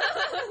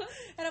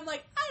 And I'm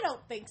like, I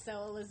don't think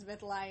so,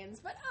 Elizabeth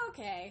Lyons, but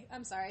okay.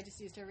 I'm sorry, I just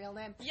used her real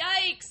name.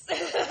 Yikes!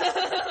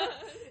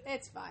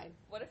 It's fine.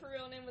 What if her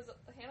real name was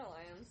Hannah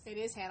Lyons? It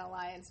is Hannah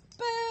Lyons.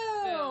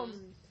 Boom!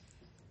 Boom.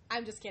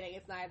 I'm just kidding.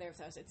 It's neither of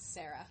those. It's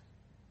Sarah.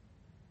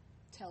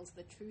 Tells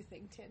the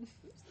Truthington.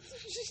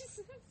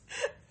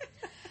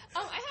 I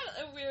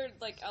had a weird,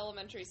 like,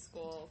 elementary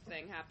school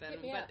thing happen,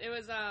 Hit me but up. it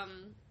was, I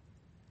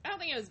don't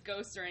think it was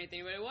ghosts or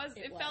anything, but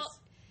it felt,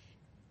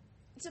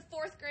 to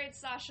 4th grade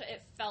Sasha,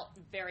 it felt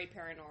very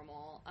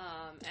paranormal,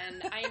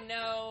 and I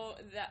know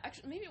that,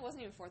 actually, maybe it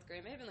wasn't even 4th grade,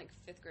 it may have been, like,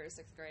 5th grade or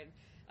 6th grade,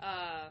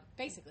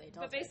 Basically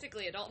adulthood. but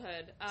basically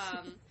adulthood,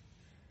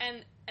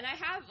 and I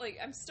have, like,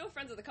 I'm still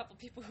friends with a couple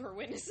people who are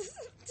witnesses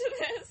to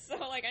this, so,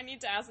 like, I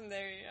need to ask them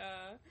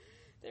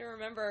they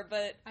remember,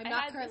 but I'm I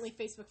not had currently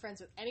Facebook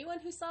friends with anyone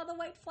who saw the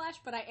white flash,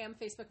 but I am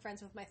Facebook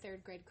friends with my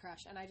 3rd grade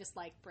crush, and I just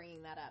like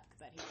bringing that up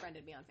because he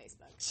friended me on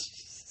Facebook.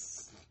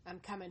 I'm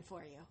coming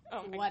for you.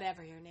 Oh my-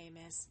 Whatever your name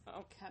is.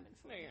 Oh. Coming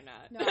for No, you. you're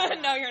not. No, I'm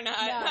not. No, you're not.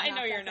 No, I'm I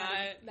know you're That's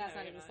not. That's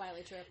No, not you're even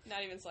slightly true.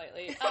 Not even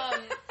slightly.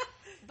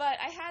 But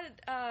I had,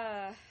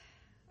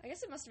 I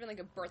guess it must have been like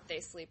a birthday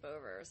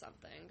sleepover or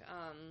something.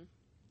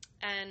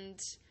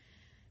 And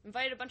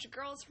invited a bunch of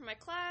girls from my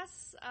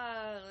class,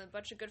 a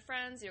bunch of good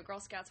friends, Girl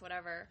Scouts,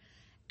 whatever.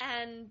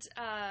 And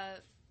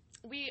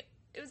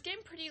it was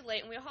getting pretty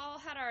late, and we all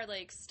had our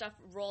like stuff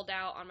rolled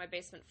out on my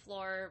basement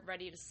floor,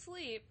 ready to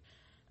sleep.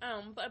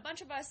 But a bunch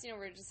of us,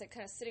 were just like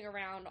kind of sitting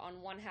around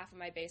on one half of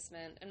my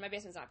basement, and my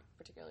basement's not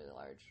particularly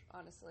large.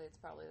 Honestly, it's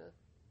probably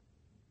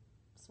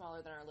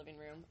smaller than our living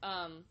room.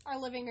 Our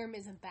living room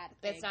isn't that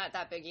big. It's not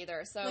that big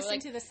either. So Listen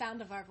to the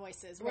sound of our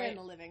voices. We're in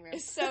the living room.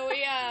 So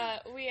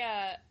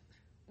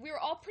we were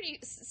all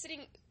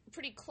sitting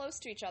pretty close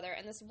to each other,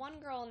 and this one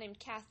girl named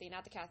Kathy,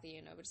 not the Kathy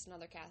you know, but just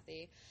another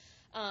Kathy,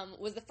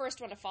 was the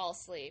first one to fall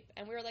asleep,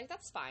 and we were like,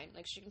 that's fine,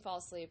 like, she can fall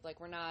asleep, like,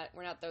 we're not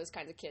those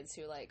kinds of kids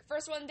who, like,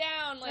 first one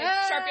down, like,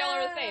 Sharpie all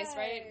over the face,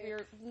 right? We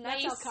were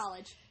nice. That's all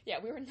college. Yeah,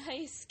 we were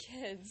nice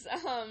kids.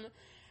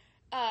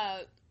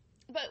 But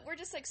we're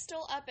just, like,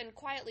 still up and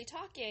quietly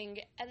talking,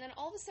 and then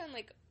all of a sudden,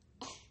 like,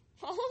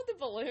 all of the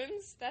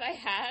balloons that I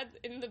had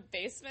in the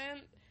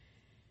basement,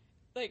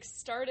 like,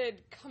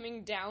 started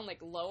coming down,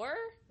 like, lower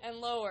and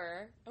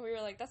lower, and we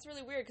were like, that's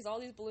really weird, because all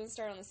these balloons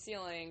start on the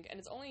ceiling, and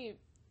it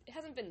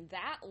hasn't been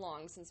that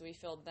long since we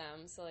filled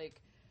them, so,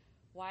 like,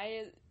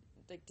 why,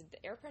 like, did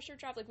the air pressure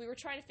drop? Like, we were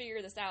trying to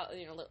figure this out,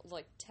 you know,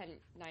 like, 9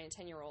 and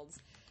 10-year-olds,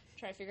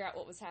 trying to figure out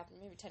what was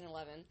happening, maybe 10 and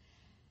 11,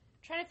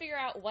 trying to figure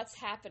out what's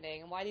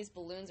happening and why these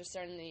balloons are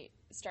starting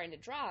to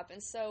drop.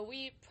 And so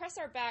we press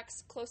our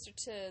backs closer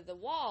to the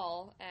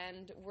wall,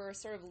 and we're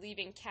sort of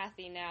leaving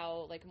Kathy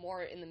now, like,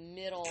 more in the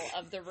middle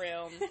of the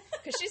room.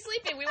 Because she's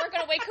sleeping. We weren't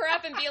going to wake her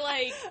up and be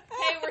like,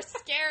 hey, we're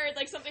scared,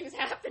 like, something's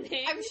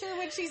happening. I'm sure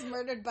when she's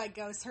murdered by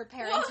ghosts, her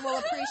parents will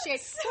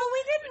appreciate,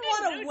 we didn't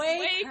want to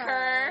wake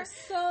her.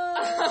 So,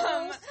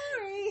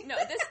 sorry. No,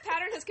 this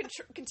pattern has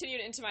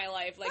continued into my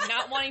life. Like,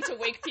 not wanting to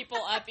wake people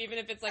up, even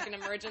if it's, like, an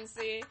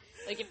emergency.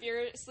 Like, if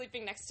you're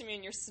sleeping next to me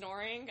and you're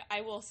snoring,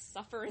 I will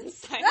suffer in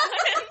silence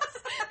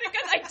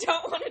because I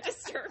don't want to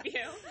disturb you.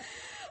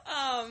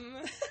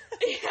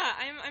 Yeah,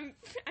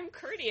 I'm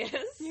courteous.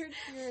 You're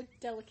a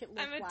delicate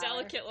little flower. I'm a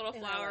delicate little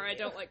flower. I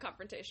don't like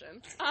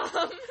confrontation.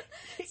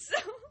 So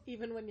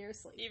even when you're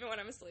asleep. Even when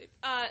I'm asleep.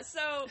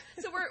 So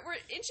we're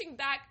inching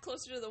back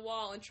closer to the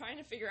wall and trying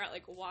to figure out,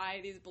 like, why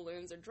these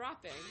balloons are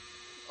dropping.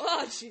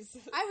 Oh,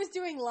 Jesus. I was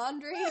doing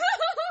laundry.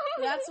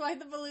 That's why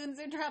the balloons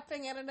are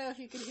dropping. I don't know if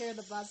you can hear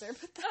the buzzer,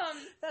 but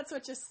that's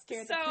what just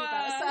scared the poop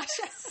out of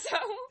Sasha. So,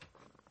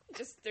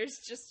 there's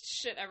just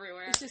shit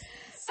everywhere. It's just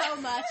so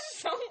much.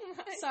 So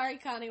much. Sorry,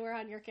 Connie, we're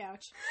on your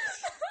couch.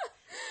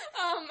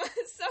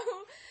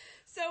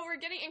 So we're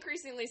getting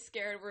increasingly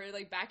scared. We're,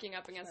 like, backing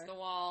up against the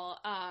wall,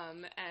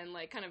 and,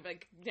 like, kind of,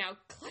 like, now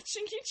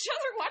clutching each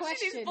other,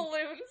 watching these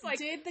balloons, like,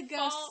 did the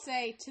ghost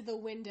say to the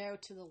window,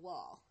 to the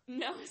wall?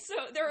 No, so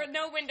there were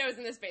no windows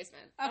in this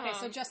basement. Okay,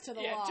 so just to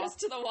the wall. Yeah, just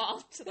to the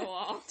wall. To the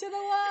wall. To the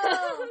wall!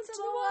 To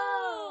the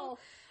wall!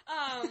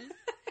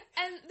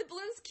 And the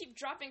balloons keep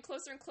dropping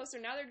closer and closer.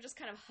 Now they're just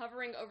kind of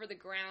hovering over the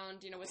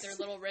ground, you know, with their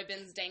little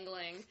ribbons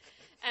dangling.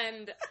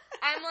 And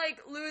I'm, like,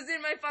 losing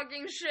my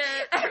fucking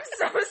shit. I'm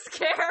so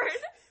scared.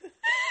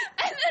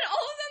 And then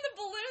all of a sudden the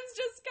balloons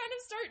just kind of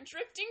start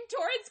drifting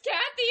towards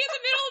Kathy in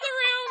the middle of the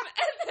room.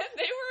 And then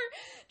they were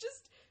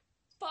just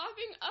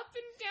bobbing up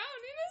and down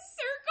in a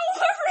circle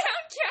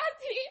around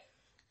Kathy.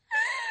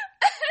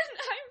 And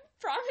I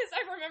promise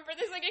I remember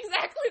this, like,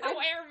 exactly the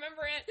way I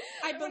remember it.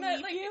 I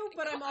believe you,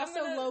 but I'm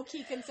also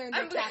low-key concerned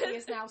that Kathy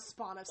is now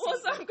spawn of Satan.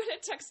 Well, so I'm going to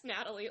text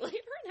Natalie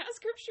later and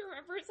ask her if she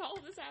remembers all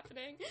of this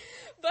happening.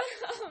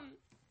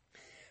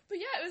 But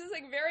yeah, it was this,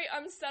 like, very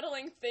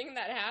unsettling thing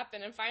that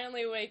happened, and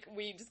finally, like,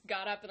 we just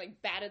got up and, like,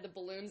 batted the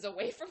balloons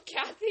away from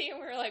Kathy, and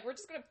we were like, we're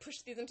just gonna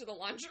push these into the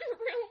laundry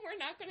room, we're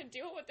not gonna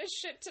deal with this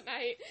shit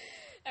tonight,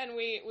 and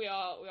we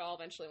all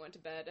eventually went to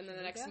bed, and then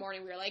the next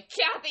morning we were like,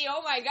 Kathy,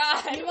 oh my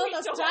god! You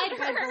almost died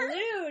by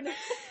balloon!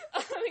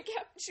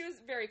 She was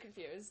very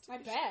confused. I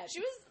bet.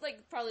 She was,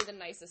 like, probably the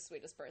nicest,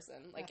 sweetest person,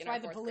 like, That's in our why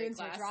the balloons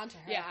grade class. were drawn to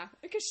her. Yeah,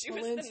 because she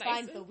was the nicest.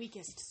 Balloons find the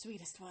weakest,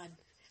 sweetest one.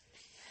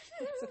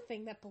 It's a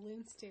thing that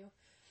balloons do.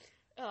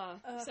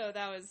 So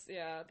that was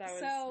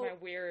my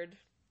weird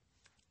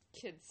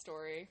kid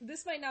story.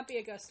 This might not be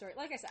a ghost story.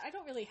 Like I said, I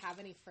don't really have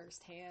any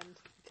first-hand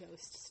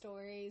ghost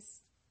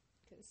stories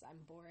because I'm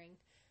boring.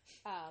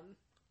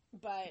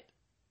 But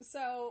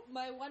so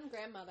my one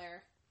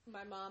grandmother,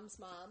 my mom's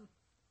mom,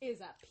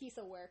 is a piece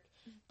of work.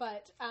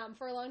 But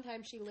for a long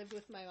time, she lived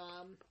with my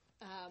mom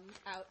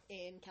out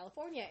in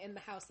California in the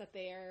house that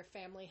their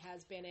family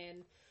has been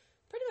in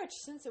pretty much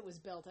since it was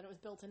built, and it was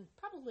built in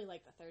probably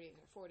like the 30s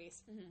or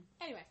 40s. Mm-hmm.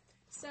 Anyway.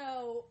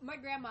 So, my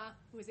grandma,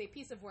 who is a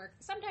piece of work,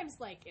 sometimes,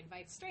 like,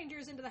 invites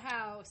strangers into the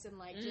house and,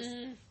 like, just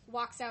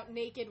walks out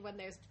naked when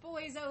there's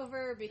boys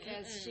over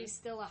because she's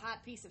still a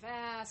hot piece of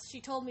ass.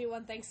 She told me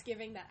one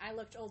Thanksgiving that I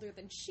looked older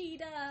than she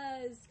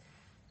does.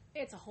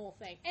 It's a whole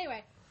thing.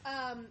 Anyway,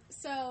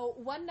 so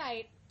one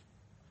night,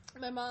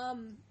 my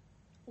mom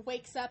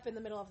wakes up in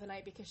the middle of the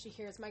night because she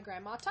hears my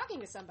grandma talking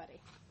to somebody.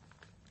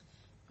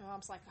 My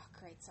mom's like, oh,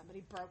 great,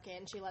 somebody broke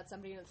in. She let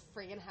somebody into the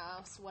friggin'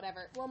 house,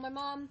 whatever. Well, my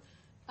mom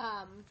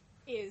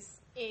is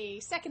a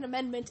Second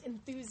Amendment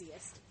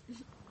enthusiast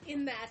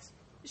in that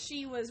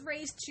she was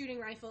raised shooting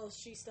rifles.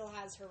 She still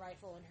has her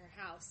rifle in her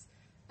house.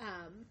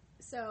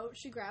 So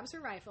she grabs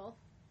her rifle,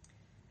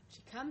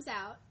 she comes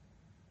out,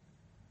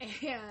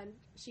 and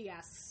she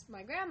asks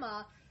my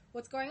grandma,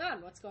 what's going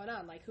on? What's going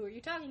on? Like, who are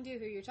you talking to?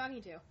 Who are you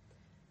talking to?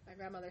 My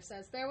grandmother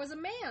says, there was a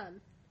man.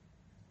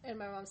 And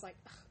my mom's like,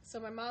 ugh. So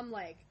my mom,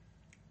 like,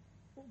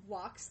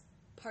 walks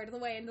part of the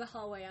way into the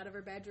hallway out of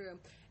her bedroom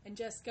and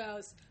just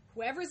goes,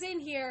 "Whoever's in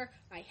here,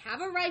 I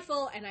have a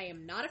rifle and I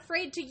am not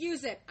afraid to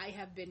use it. I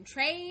have been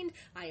trained.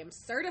 I am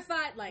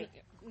certified." Like,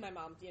 my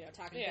mom,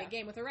 talking a big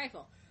game with a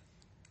rifle.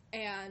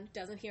 And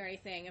doesn't hear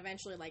anything.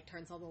 Eventually,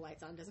 turns all the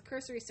lights on, does a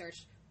cursory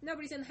search.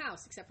 Nobody's in the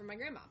house except for my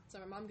grandma. So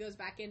my mom goes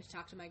back in to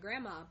talk to my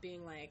grandma,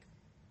 being like,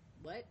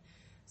 "What?"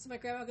 So my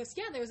grandma goes,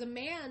 "Yeah, there was a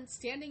man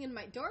standing in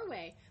my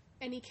doorway,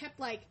 and he kept,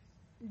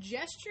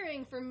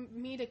 gesturing for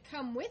me to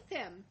come with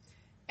him.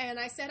 And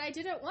I said I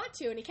didn't want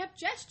to, and he kept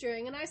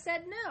gesturing, and I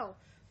said no."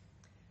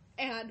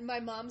 And my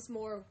mom's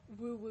more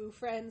woo-woo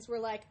friends were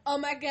like, "Oh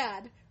my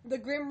god, the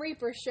Grim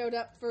Reaper showed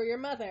up for your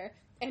mother,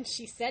 and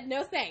she said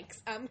no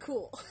thanks, I'm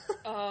cool."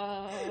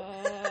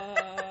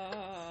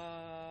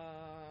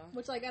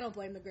 Which, I don't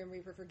blame the Grim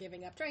Reaper for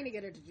giving up. Trying to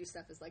get her to do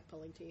stuff is like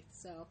pulling teeth,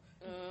 so.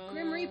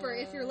 Grim Reaper,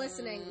 if you're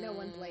listening, no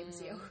one blames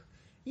you.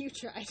 You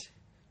tried.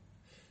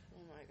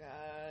 Oh my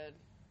god.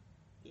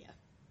 Yeah.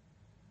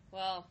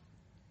 Well,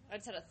 I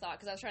just had a thought,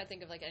 because I was trying to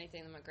think of,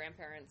 anything that my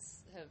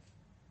grandparents have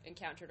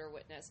encountered or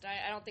witnessed.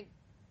 I don't think...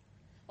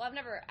 Well, I've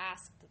never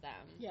asked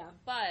them. Yeah.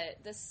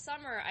 But this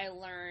summer I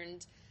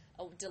learned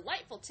a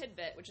delightful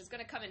tidbit, which is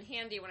going to come in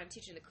handy when I'm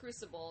teaching the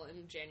Crucible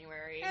in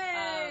January.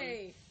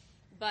 Hey!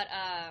 But,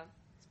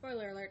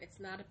 Spoiler alert, it's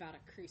not about a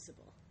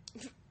crucible.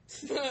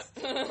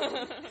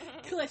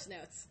 Cliff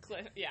notes.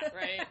 Yeah,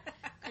 right?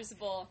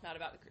 Crucible, not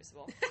about the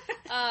Crucible.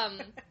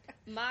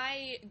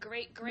 My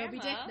great-grandma... Moby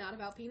Dick, not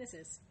about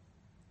penises.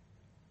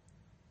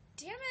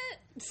 Damn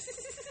it!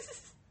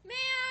 Man!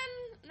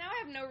 Now I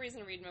have no reason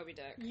to read Moby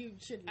Dick. You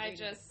shouldn't read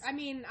it. I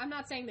mean, I'm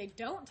not saying they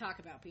don't talk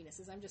about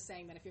penises. I'm just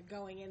saying that if you're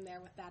going in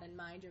there with that in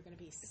mind, you're going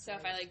to be So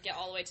if I, get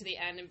all the way to the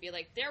end and be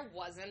like, there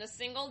wasn't a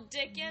single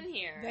dick in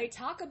here. They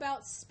talk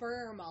about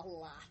sperm a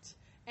lot.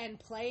 And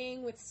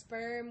playing with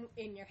sperm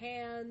in your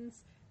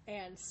hands.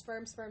 And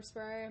sperm,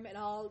 and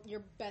all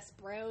your best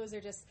bros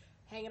are just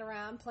hanging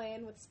around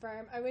playing with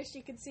sperm. I wish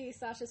you could see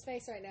Sasha's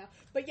face right now.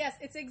 But yes,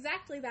 it's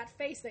exactly that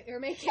face that you're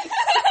making.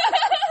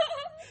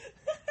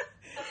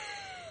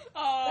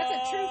 That's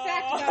a true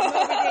fact about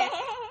Moby Dick.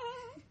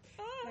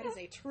 That is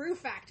a true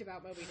fact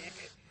about Moby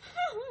Dick.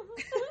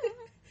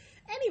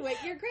 Anyway,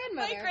 your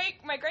grandmother.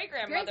 My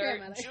great-grandmother,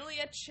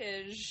 Julia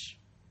Chij.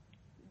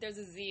 There's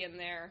a Z in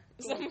there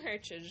somewhere,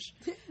 Chij.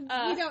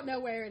 We don't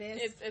know where it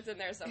is. It's in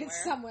there somewhere.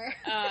 It's somewhere.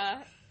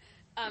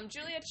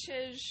 Julia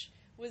Chij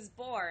was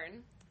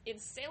born in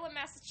Salem,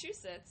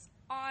 Massachusetts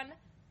on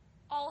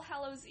All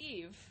Hallows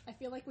Eve. I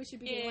feel like we should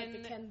be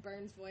doing the Ken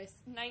Burns voice.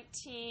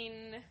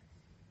 19...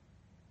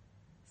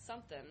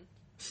 something.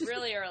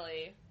 Really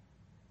early.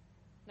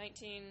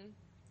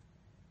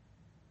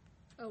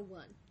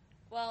 1901.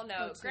 Well,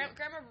 no.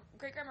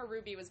 Great-Grandma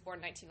Ruby was born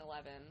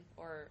 1911.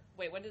 Or,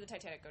 wait, when did the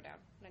Titanic go down?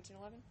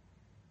 1911?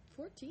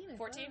 14.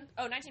 14?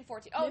 Oh,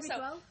 1914. Oh, maybe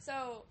 12?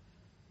 So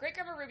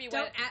Great-Grandma Ruby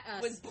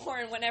was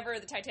born whenever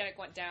the Titanic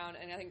went down,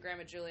 and I think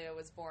Grandma Julia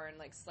was born,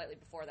 slightly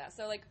before that.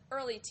 So,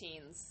 early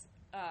teens.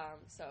 Oh,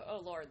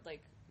 Lord,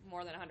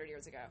 more than 100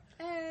 years ago.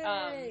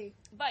 Hey!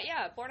 But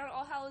yeah, born on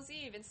All Hallows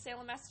Eve in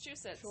Salem,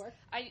 Massachusetts. Sure.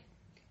 I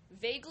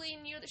vaguely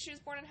knew that she was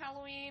born in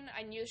Halloween.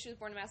 I knew she was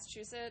born in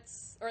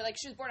Massachusetts. Or,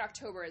 she was born in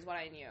October is what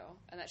I knew.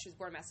 And that she was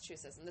born in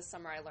Massachusetts. And this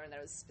summer I learned that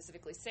it was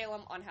specifically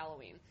Salem on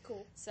Halloween.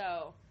 Cool.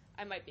 So,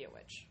 I might be a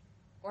witch.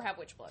 Or have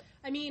witch blood.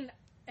 I mean,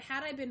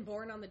 had I been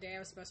born on the day I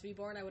was supposed to be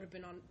born, I would have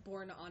been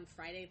born on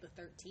Friday the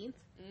 13th.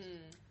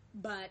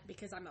 But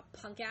because I'm a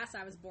punk ass,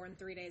 I was born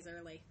 3 days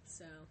early.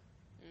 So...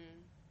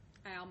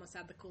 I almost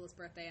had the coolest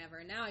birthday ever.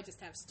 And now I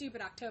just have stupid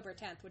October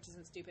 10th, which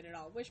isn't stupid at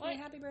all. Wish me a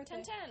happy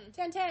birthday.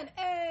 10-10. 10-10.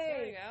 Hey!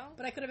 There you go.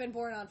 But I could have been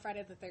born on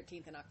Friday the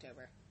 13th in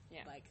October.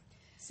 Yeah.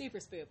 Super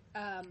spoop.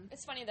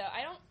 It's funny, though.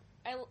 I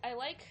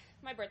like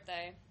my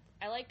birthday.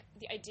 I like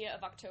the idea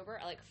of October.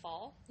 I like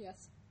fall.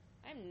 Yes.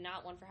 I'm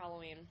not one for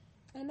Halloween.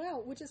 I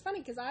know, which is funny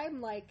because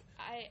I'm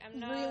I'm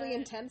not really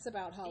intense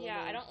about Halloween.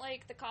 Yeah, I don't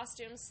like the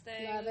costumes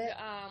thing. Love it.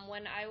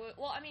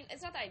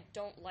 It's not that I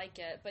don't like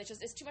it, but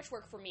it's too much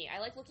work for me.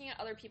 I like looking at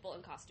other people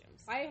in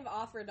costumes. I have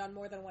offered on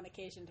more than one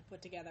occasion to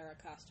put together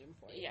a costume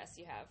for you. Yes,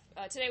 you have.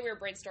 Today we were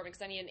brainstorming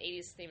because I need an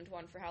 80s themed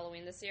one for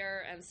Halloween this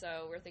year, and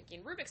so we're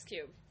thinking Rubik's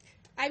Cube.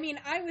 I mean,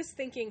 I was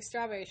thinking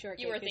strawberry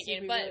shortcake. You were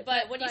thinking, but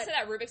when you said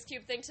that Rubik's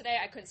Cube thing today,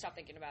 I couldn't stop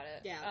thinking about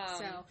it. Yeah,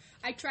 so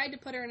I tried to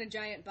put her in a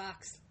giant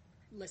box,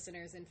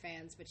 listeners and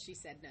fans, but she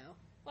said no.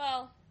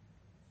 Well,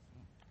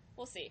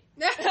 we'll see.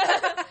 But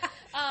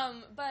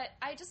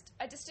I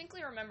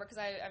distinctly remember, because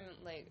I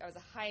was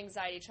a high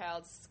anxiety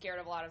child, scared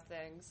of a lot of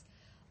things.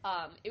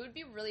 It would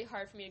be really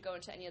hard for me to go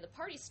into any of the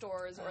party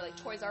stores or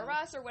Toys R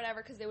Us or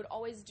whatever, because they would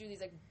always do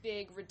these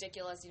big,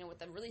 ridiculous, with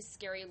the really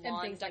scary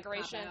lawn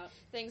decoration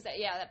things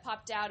that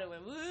popped out and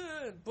went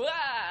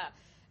blah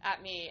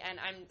at me, and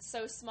I'm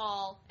so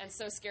small and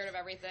so scared of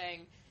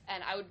everything,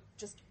 and I would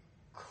just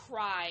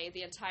cry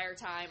the entire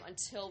time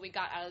until we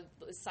got out of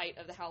the sight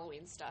of the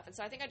Halloween stuff. And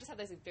so I think I just have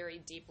this very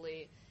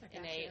deeply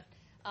innate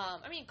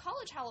I mean,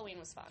 college Halloween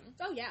was fun.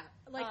 Oh yeah,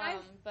 like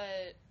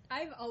but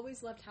I've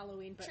always loved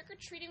Halloween. But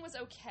trick-or-treating was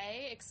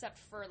okay, except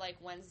for, like,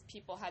 when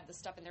people had the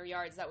stuff in their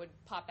yards that would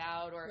pop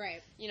out, or,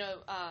 right. you know,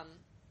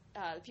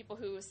 the people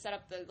who set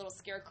up the little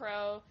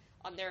scarecrow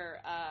on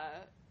their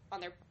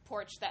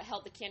porch that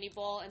held the candy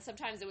bowl, and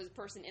sometimes it was a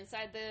person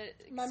inside the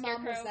My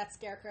scarecrow. mom was that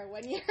scarecrow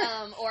one year.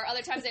 Or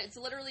other times it's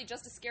literally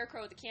just a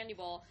scarecrow with a candy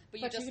bowl, but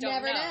you just don't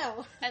never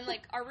know. And,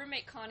 like, our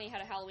roommate Connie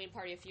had a Halloween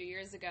party a few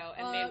years ago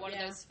and made one of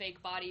those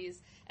fake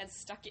bodies and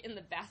stuck it in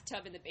the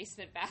bathtub in the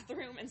basement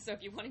bathroom, and so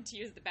if you wanted to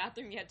use the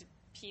bathroom, you had to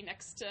pee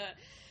next to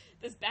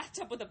this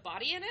bathtub with a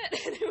body in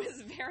it, and it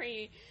was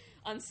very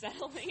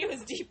unsettling. It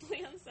was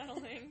deeply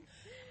unsettling.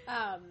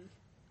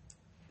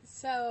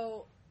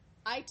 So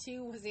I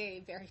too was a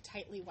very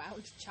tightly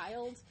wound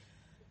child,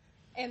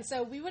 and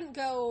so we wouldn't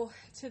go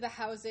to the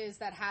houses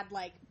that had,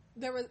 like,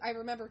 I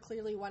remember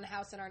clearly one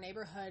house in our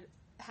neighborhood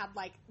had,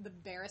 like, the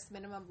barest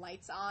minimum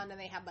lights on, and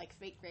they had, like,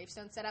 fake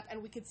gravestones set up,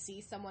 and we could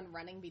see someone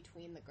running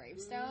between the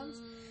gravestones.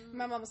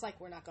 My mom was like,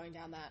 we're not going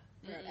down that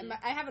road. And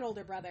I have an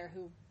older brother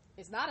who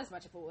is not as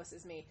much of a wuss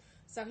as me,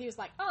 so he was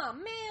like, oh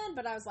man,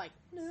 but I was like,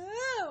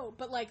 no.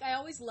 But, like, I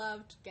always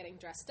loved getting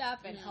dressed up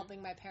and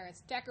helping my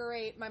parents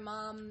decorate. My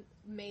mom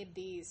made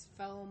these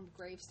foam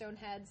gravestone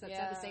heads that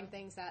said the same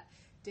things that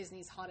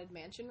Disney's Haunted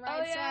Mansion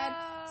ride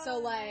said. So,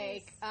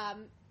 like,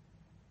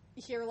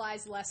 here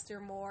lies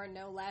Lester Moore,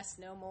 no less,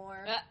 no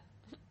more.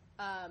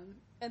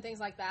 And things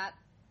like that.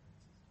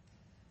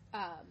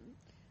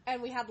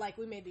 And we had, like,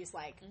 we made these,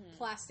 like,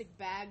 plastic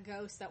bag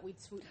ghosts that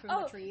we'd swoop from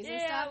the trees and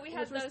stuff. Yeah, we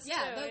had those too.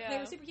 They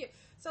were super cute.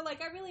 So,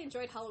 like, I really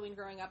enjoyed Halloween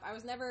growing up. I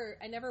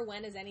never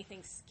went as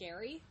anything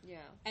scary. Yeah.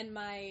 And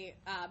my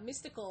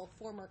mystical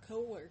former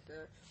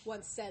coworker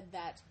once said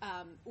that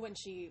when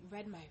she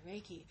read my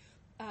Reiki,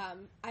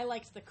 I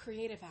liked the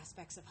creative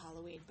aspects of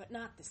Halloween, but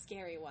not the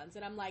scary ones.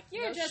 And I'm like,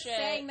 you're just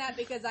saying that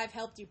because I've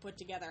helped you put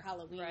together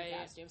Halloween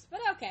costumes. But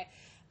okay.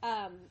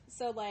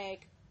 So,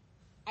 like,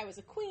 I was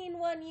a queen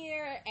one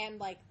year, and,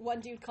 like,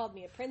 one dude called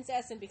me a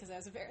princess, and because I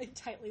was a very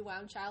tightly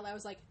wound child, I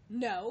was like,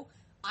 no,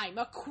 I'm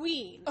a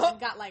queen. And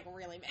got, like,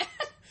 really mad.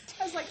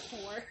 I was like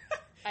 4.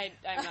 I'm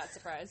not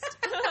surprised.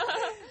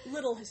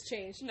 Little has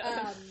changed. No.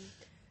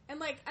 And,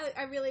 like,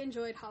 I really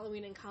enjoyed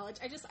Halloween in college.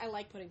 I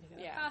like putting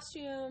together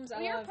costumes.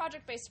 You're a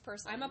project-based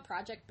person. I'm a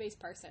project-based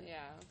person. Yeah.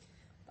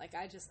 Like,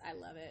 I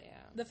love it. Yeah.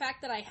 The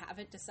fact that I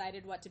haven't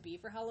decided what to be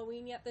for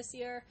Halloween yet this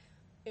year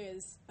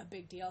is a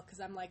big deal,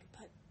 because I'm like,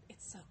 but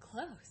it's so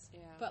close.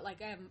 Yeah. But,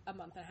 like, I have a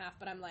month and a half,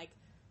 but I'm like...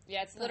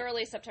 Yeah, it's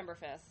literally September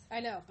 5th.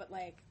 I know, but,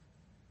 like...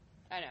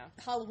 I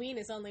know. Halloween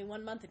is only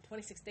 1 month and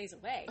 26 days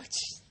away.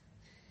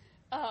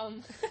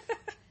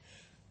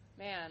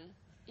 Man.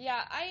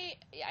 Yeah, I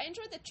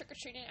enjoyed the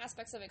trick-or-treating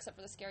aspects of it, except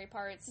for the scary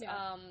parts.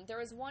 Yeah. There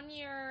was one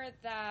year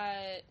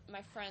that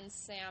my friend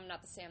Sam,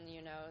 not the Sam that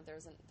you know, there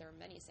are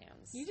many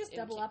Sams. You just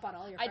double up on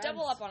all your friends. I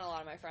double up on a lot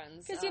of my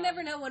friends. Because you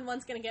never know when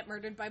one's going to get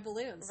murdered by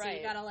balloons. Right. So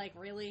you gotta, like,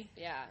 really...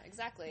 Yeah,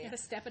 exactly. You gotta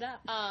step it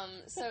up.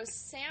 So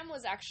Sam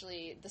was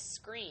actually the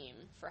Scream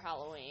for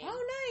Halloween.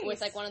 Oh, nice!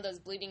 With, like, one of those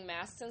bleeding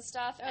masks and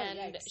stuff. Oh,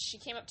 and yikes. she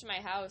came up to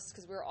my house,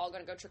 because we were all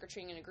going to go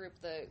trick-or-treating in a group,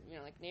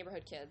 like,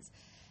 neighborhood kids.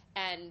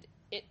 And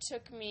it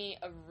took me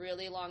a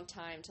really long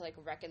time to, like,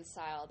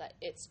 reconcile that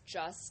it's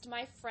just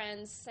my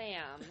friend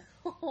Sam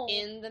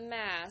in the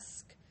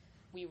mask.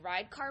 We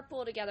ride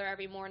carpool together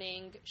every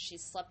morning. She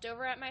slept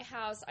over at my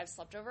house. I've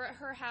slept over at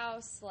her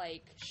house.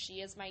 Like,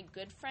 she is my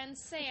good friend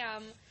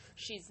Sam.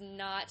 She's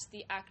not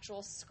the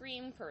actual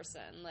Scream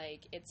person.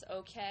 Like, it's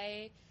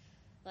okay.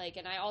 Like,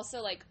 and I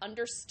also, like,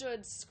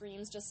 understood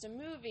Scream's just a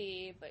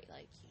movie, but,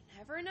 like, you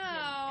never know.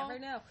 You never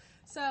know.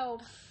 So...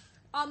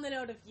 On the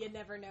note of you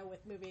never know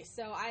with movies,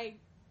 so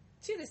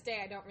to this day,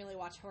 I don't really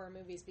watch horror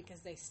movies because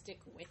they stick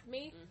with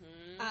me,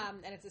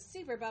 and it's a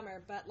super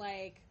bummer, but,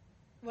 like,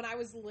 when I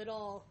was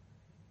little,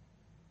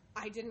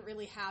 I didn't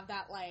really have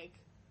that, like,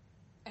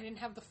 I didn't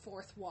have the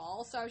fourth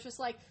wall, so I was just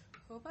like,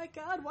 oh my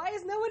god, why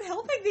is no one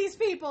helping these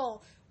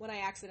people? When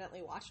I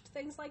accidentally watched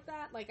things like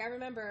that. Like, I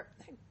remember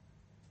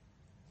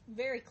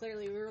very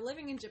clearly, we were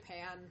living in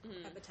Japan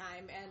at the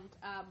time,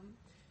 and,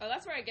 oh,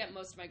 that's where I get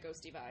most of my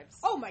ghosty vibes.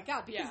 Oh my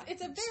god, because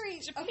it's a very...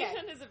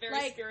 Japan is a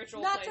very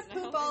spiritual place. Not to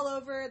poop all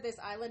over this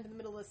island in the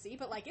middle of the sea,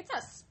 but, like, it's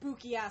a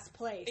spooky-ass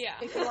place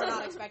if you are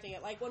not expecting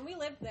it. Like, when we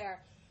lived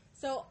there...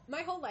 So,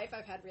 my whole life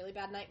I've had really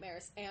bad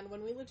nightmares, and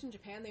when we lived in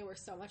Japan, they were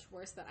so much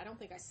worse that I don't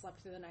think I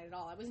slept through the night at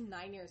all. I was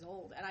 9 years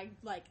old, and I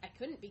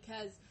couldn't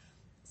because...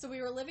 So,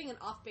 we were living in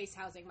off-base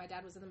housing. My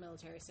dad was in the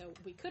military, so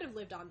we could have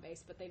lived on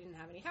base, but they didn't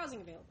have any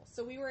housing available.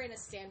 So, we were in a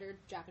standard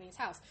Japanese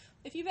house.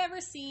 If you've ever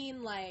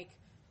seen, like...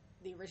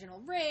 The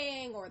Original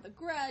Ring or The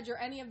Grudge or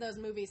any of those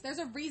movies, there's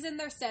a reason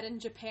they're set in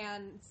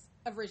Japan's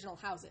original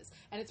houses,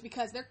 and it's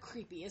because they're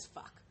creepy as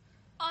fuck.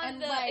 On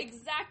the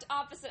exact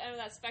opposite end of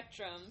that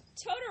spectrum,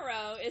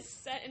 Totoro is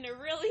set in a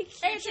really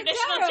cute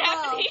traditional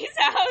Japanese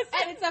house.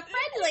 And it's a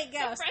friendly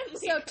ghost.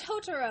 So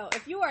Totoro,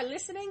 if you are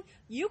listening,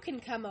 you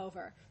can come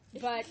over,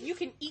 but you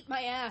can eat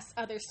my ass,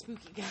 other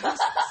spooky ghosts.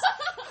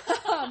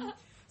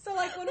 So,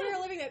 like, when we were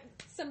living there,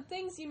 some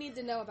things you need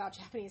to know about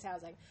Japanese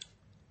housing.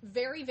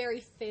 very, very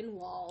thin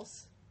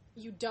walls.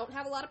 You don't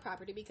have a lot of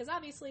property because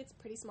obviously it's a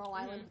pretty small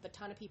island with a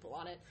ton of people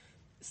on it.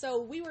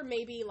 So we were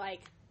maybe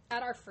like,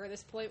 at our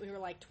furthest point, we were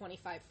like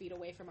 25 feet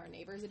away from our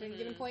neighbors at any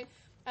given point.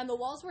 And the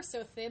walls were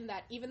so thin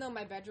that even though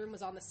my bedroom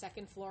was on the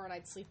second floor and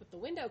I'd sleep with the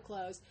window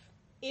closed,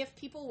 if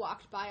people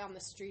walked by on the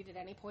street at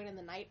any point in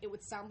the night, it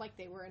would sound like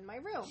they were in my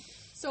room.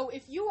 So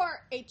if you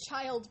are a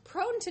child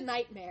prone to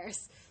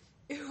nightmares,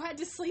 who had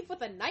to sleep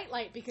with a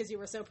nightlight because you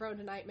were so prone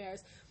to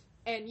nightmares,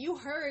 and you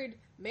heard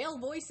male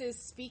voices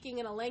speaking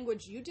in a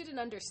language you didn't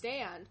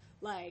understand,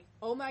 like,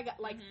 oh my god,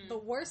 like, the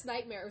worst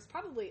nightmare, it was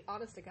probably,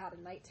 honest to God,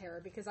 a night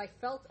terror, because I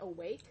felt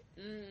awake,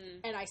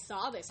 and I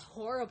saw this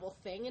horrible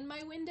thing in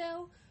my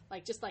window,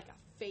 like, just like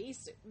a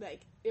face,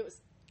 like, it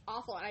was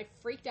awful, and I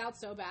freaked out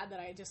so bad that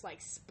I just,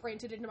 like,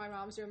 sprinted into my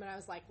mom's room, and I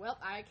was like, well,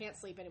 I can't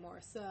sleep anymore,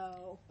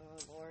 so...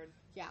 Oh, Lord.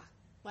 Yeah.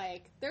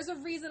 Like, there's a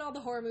reason all the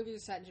horror movies are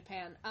set in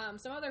Japan.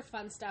 Some other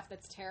fun stuff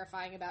that's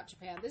terrifying about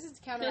Japan. This is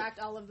to counteract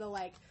all of the,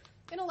 like,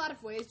 in a lot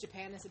of ways,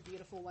 Japan is a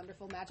beautiful,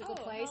 wonderful, magical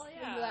place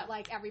that,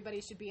 like,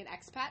 everybody should be an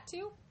expat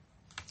to.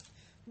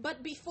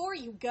 But before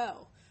you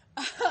go,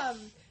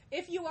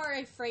 if you are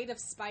afraid of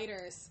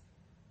spiders,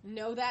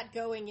 know that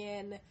going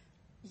in,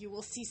 you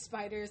will see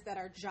spiders that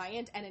are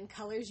giant and in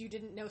colors you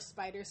didn't know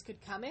spiders could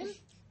come in.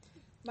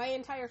 My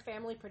entire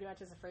family pretty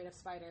much is afraid of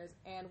spiders,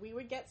 and we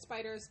would get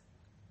spiders,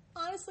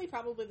 honestly,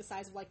 probably the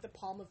size of, like, the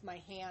palm of my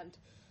hand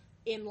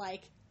in,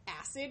 like,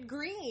 acid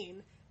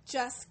green,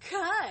 just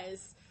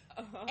 'cause.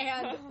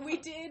 And we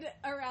did,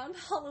 around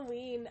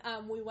Halloween,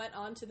 we went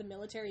on to the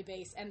military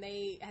base, and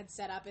they had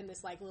set up in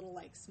this, like, little,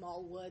 like,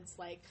 small woods,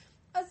 like,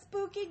 a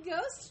spooky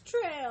ghost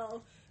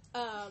trail.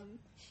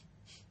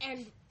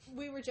 And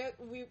we were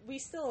we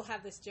still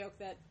have this joke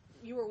that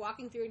you were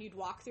walking through and you'd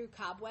walk through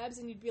cobwebs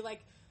and you'd be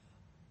like,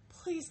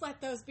 please let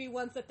those be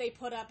ones that they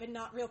put up and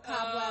not real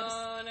cobwebs.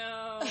 Oh,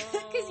 no.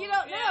 Because you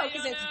don't know,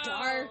 because it's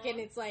dark and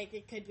it's like,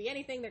 it could be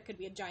anything. There could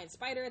be a giant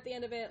spider at the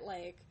end of it.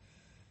 Like,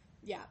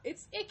 yeah,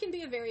 it can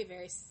be a very,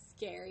 very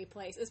scary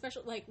place.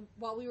 Especially, like,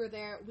 while we were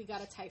there, we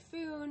got a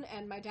typhoon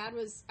and my dad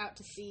was out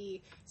to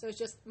sea. So it was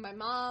just my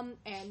mom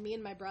and me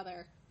and my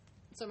brother.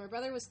 So my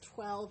brother was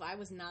 12, I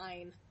was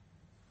 9.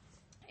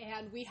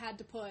 And we had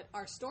to put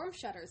our storm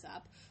shutters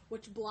up,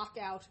 which block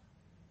out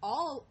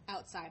all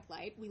outside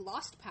light. We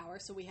lost power,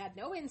 so we had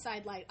no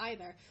inside light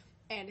either.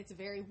 And it's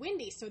very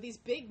windy, so these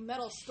big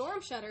metal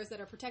storm shutters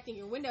that are protecting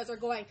your windows are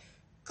going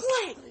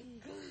clank,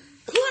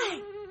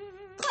 clank,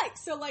 clank.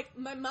 So, like,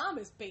 my mom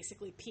is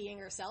basically peeing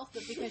herself,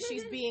 but because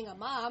she's being a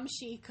mom,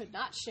 she could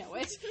not show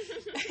it.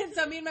 And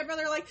so me and my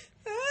brother are like,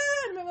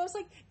 ah, and my mom's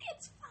like,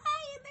 it's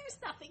fine, there's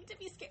nothing to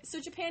be scared. So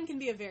Japan can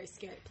be a very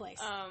scary place.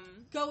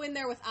 Go in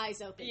there with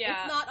eyes open.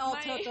 Yeah, it's not all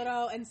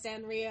Totoro and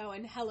Sanrio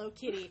and Hello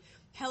Kitty.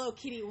 Hello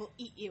Kitty will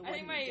eat you when you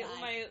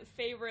die. My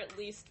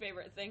least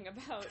favorite thing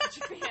about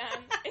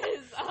Japan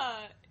is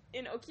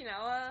in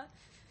Okinawa,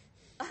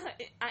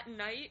 at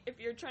night, if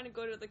you're trying to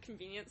go to the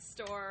convenience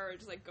store or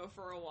just, like, go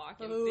for a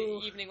walk in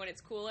the evening when it's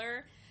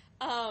cooler,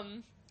 there are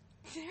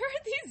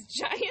these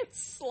giant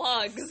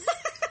slugs.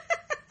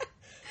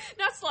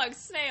 Not slugs,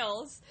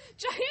 snails.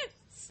 Giant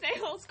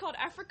snails called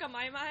Africa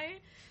Maimai.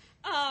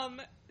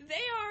 They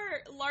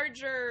are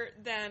larger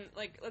than,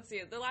 like, let's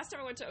see, the last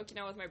time I went to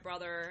Okinawa with my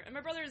brother, and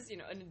my brother's, you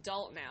know, an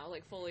adult now,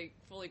 like, fully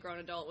grown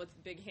adult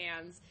with big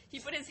hands. He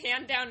put his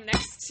hand down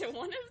next to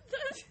one of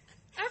the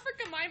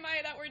Africa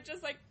Maimai that were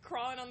just, like,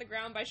 crawling on the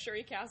ground by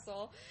Shuri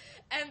Castle,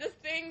 and the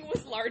thing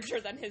was larger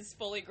than his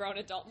fully grown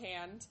adult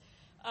hand.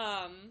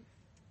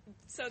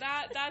 So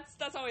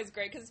that's always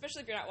great, because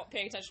especially if you're not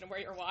paying attention to where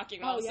you're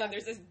walking, all of a sudden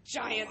there's this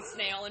giant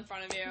snail in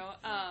front of you.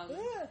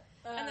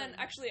 And then,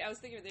 actually, I was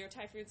thinking of your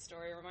typhoon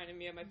story reminded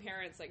me of my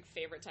parents' like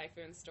favorite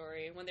typhoon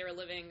story when they were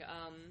living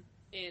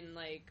in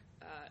like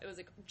it was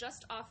like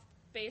just off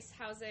base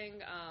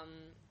housing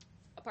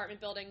apartment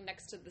building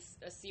next to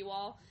the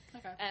seawall.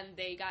 Okay. And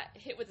they got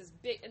hit with this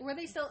big. Were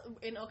they still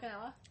in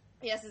Okinawa?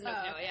 Yes, in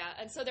Okinawa, okay. Yeah.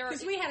 And so there were...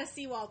 Because we had a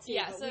seawall, too,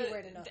 but we were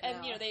in Okinawa.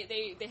 And, you know,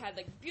 they had,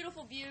 like,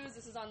 beautiful views.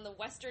 This is on the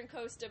western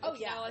coast of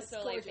Okinawa,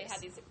 so, like, they had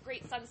these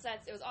great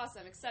sunsets. It was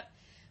awesome, except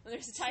when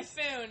there's a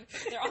typhoon,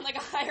 they're on, like, a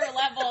higher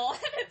level,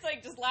 and it's,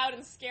 like, just loud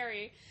and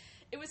scary.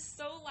 It was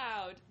so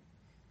loud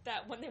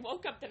that when they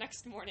woke up the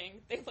next morning,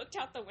 they looked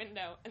out the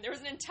window, and there was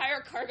an entire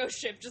cargo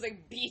ship just,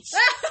 like, beached.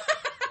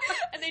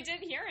 And they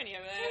didn't hear any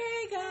of it.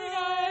 Hey,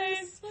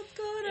 guys! What's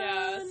going on?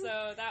 Yeah,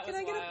 so that was wild. Can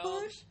I get a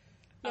push?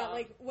 Yeah,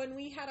 like, when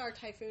we had our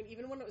typhoon,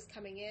 even when it was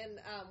coming in,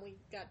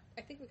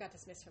 I think we got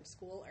dismissed from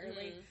school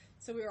early,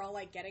 so we were all,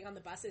 like, getting on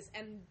the buses,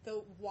 and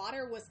the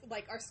water was,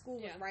 like, our school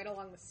was right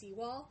along the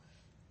seawall,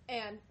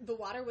 and the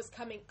water was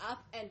coming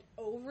up and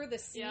over the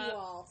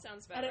seawall.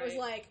 Sounds about right. And it was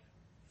like,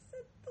 is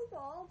it the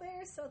wall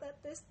there so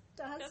that this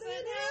doesn't happen?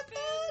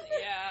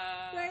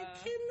 Yeah. Right,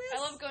 I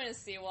love going to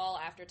seawall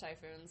after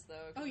typhoons,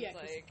 though. Oh, yeah.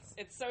 Like,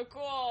 it's so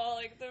cool.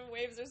 Like, the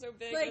waves are so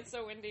big, like, and it's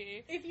so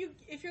windy.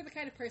 If you're the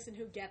kind of person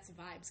who gets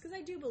vibes, because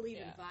I do believe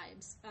in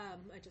vibes.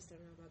 I just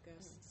don't know about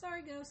ghosts.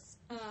 Sorry, ghosts.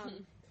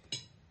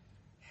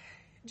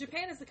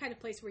 Japan is the kind of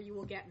place where you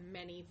will get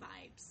many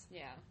vibes.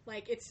 Yeah.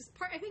 Like, it's just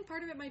I think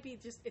part of it might be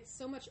just, it's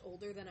so much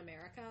older than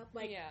America.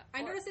 Like, Yeah.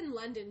 I noticed in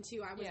London,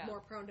 too, I was Yeah. more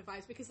prone to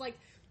vibes because, like,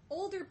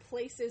 older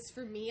places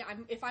for me,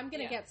 if I'm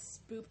gonna Yeah. get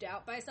spooked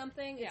out by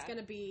something, it's Yeah.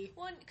 gonna be...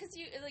 Well, because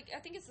you, like, I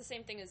think it's the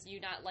same thing as you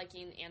not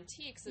liking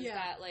antiques, is Yeah.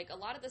 that, like, a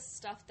lot of the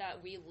stuff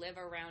that we live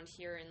around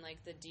here in,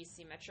 like, the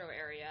DC metro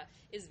area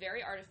is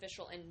very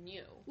artificial and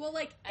new. Well,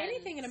 like, And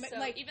anything in America... so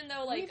like, even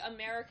though, like, we've-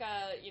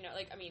 America, you know,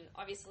 like, I mean,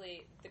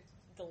 obviously,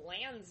 the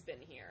land's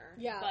been here.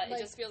 Yeah, But like-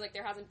 it just feels like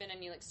there hasn't been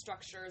any, like,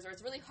 structures, or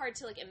it's really hard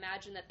to, like,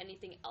 imagine that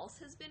anything else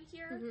has been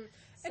here. Mhm.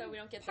 So And we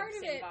don't get the part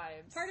of same it-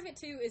 vibes. Part of it,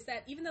 too, is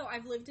that even though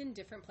I've lived in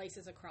different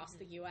places across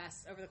the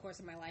U.S. over the course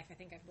of my life, I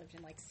think I've lived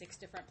in, like, 6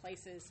 different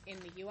places in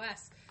the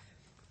U.S.,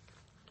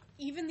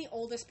 even the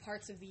oldest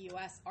parts of the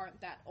U.S. aren't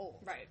that old.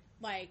 Right.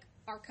 Like,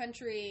 our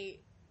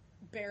country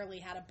barely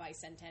had a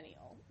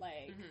bicentennial.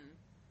 Like,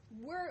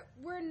 we're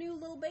a new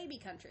little baby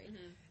country.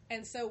 Mhm.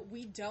 And so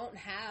we don't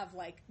have,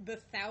 like, the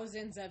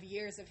thousands of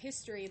years of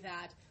history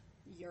that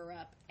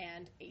Europe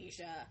and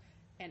Asia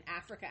and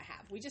Africa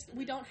have.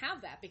 We don't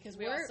have that because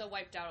We also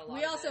wiped out a lot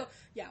we of also, it.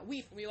 yeah,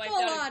 we wiped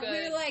full out a on. We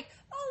good- were like,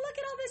 oh, look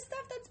at all this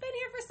stuff that's been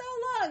here for so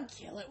long.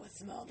 Kill it with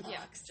smallpox.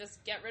 Yeah,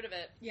 just get rid of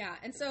it. Yeah,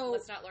 and so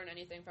Let's not learn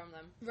anything from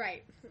them.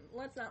 right,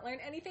 let's not learn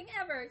anything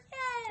ever.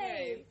 Yay!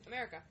 Yay,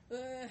 America.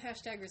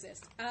 Hashtag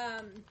resist.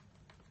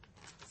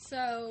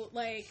 So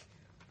like,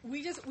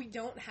 we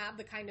don't have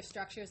the kind of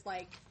structures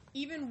like.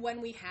 Even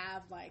when we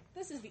have, like,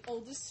 this is the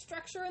oldest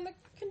structure in the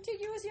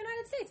contiguous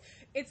United States,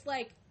 it's,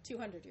 like,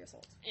 200 years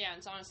old. Yeah,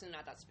 it's honestly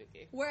not that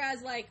spooky.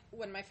 Whereas, like,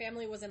 when my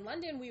family was in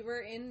London, we were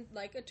in,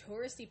 like, a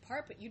touristy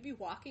part, but you'd be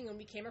walking and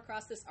we came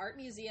across this art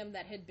museum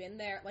that had been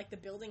there, like, the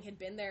building had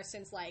been there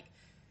since, like,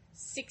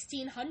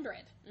 1600.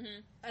 Mm-hmm.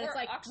 And or it's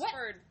like,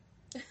 Oxford.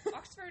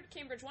 Oxford,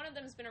 Cambridge, one of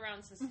them has been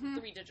around since the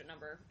 3-digit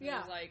number. And Yeah.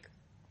 it was like,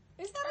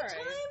 Is that a alright.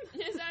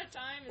 time? Is that a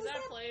time? Is that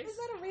a place? Is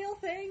that a real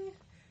thing?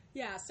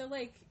 Yeah, so,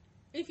 like,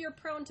 if you're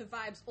prone to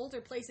vibes, older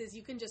places,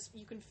 you can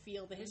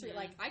feel the history. Mhm.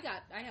 Like, I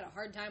had a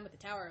hard time with the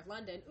Tower of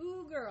London.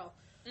 Ooh, girl.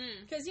 Mm.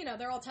 Because, you know,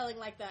 they're all telling,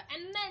 like,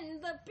 and then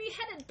the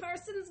beheaded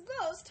person's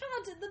ghost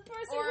haunted the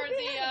person Or who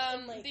beheaded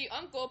them. Like, the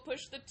uncle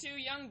pushed the 2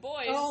 young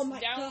boys Oh my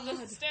down the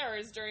God.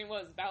 stairs during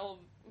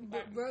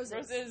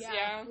Roses.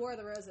 yeah. War of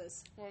the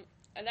Roses. Well,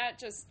 and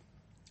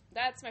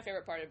that's my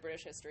favorite part of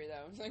British history,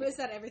 though. Like, Is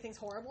that everything's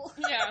horrible?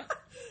 Yeah.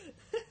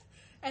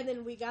 And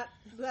then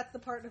that's the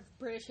part of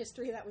British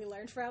history that we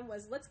learned from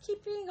was, let's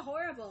keep being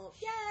horrible.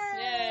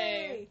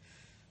 Yay!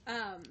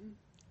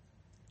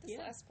 This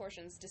last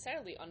portion's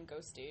decidedly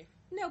unghosty.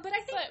 No, but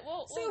I think... But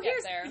we'll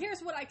get there.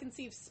 Here's what I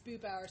conceive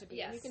Spoop Hour to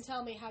be, and you Yes. can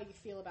tell me how you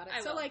feel about it.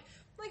 I So, will. like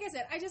I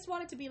said, I just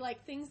want it to be,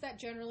 like, things that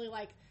generally,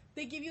 like,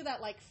 they give you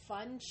that, like,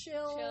 fun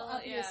chill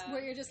up your, yeah.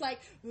 where you're just like,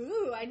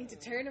 ooh, I need to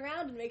turn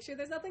around and make sure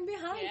there's nothing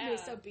behind me. Yeah.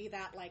 So be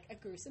that, like, a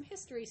gruesome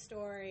history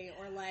story,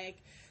 or, like,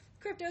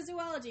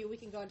 cryptozoology. We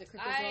can go into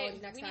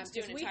cryptozoology next we time. need to do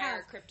an because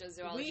entire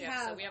cryptozoology we episode.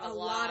 have We have a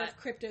lot of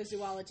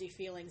cryptozoology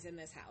feelings in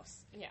this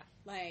house. Yeah.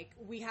 Like,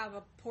 we have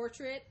a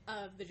portrait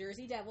of the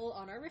Jersey Devil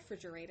on our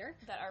refrigerator.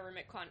 That our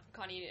roommate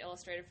Connie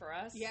illustrated for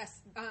us.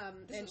 Yes, This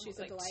and was she's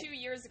like a delight. 2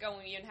 years ago when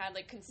we even had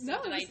like conceived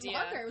No, it an was idea.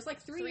 longer. It was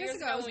like 3 years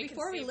ago. It was when we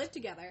before we conceived- lived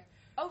together.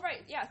 Oh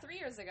right, yeah, 3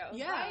 years ago.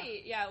 Yeah.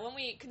 Right, yeah. When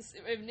we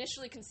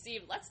initially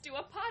conceived, let's do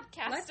a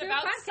podcast Let's do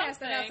about a podcast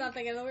something. about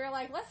something, and then we were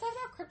like, let's talk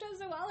about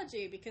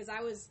cryptozoology, because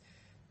I was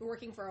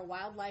working for a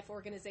wildlife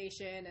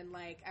organization, and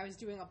like I was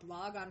doing a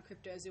blog on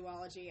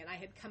cryptozoology, and I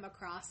had come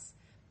across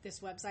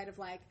this website of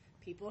like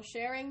people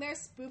sharing their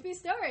spoopy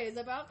stories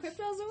about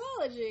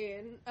cryptozoology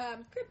and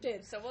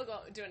cryptids. So we'll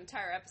go do an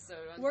entire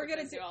episode on We're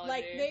gonna do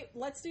cryptozoology.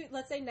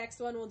 let's say next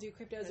one we'll do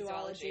cryptozoology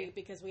Zoology.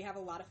 because we have a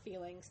lot of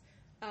feelings.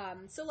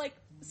 So like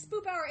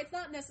Spoop Hour, it's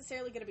not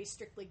necessarily going to be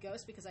strictly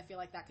ghost because I feel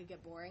like that could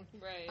get boring.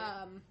 Right.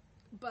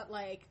 But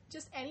like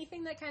just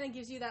anything that kind of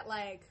gives you that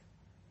like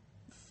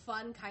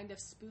fun kind of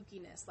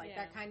spookiness, like Yeah.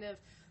 that kind of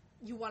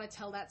you want to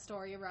tell that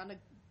story around a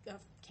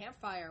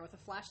campfire with a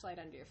flashlight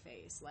under your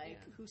face, like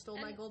Yeah. who stole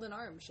my And- golden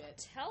arm shit.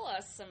 Tell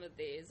us some of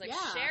these. Like,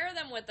 Yeah. share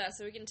them with us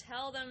so we can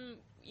tell them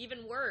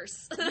even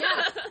worse.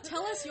 Yeah,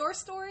 tell us your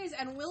stories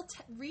and we'll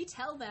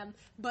retell them,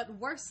 but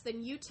worse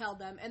than you tell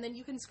them, and then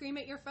you can scream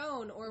at your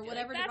phone or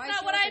whatever That's device.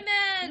 not you what have I to-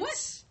 meant.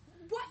 What?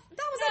 What?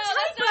 That was No,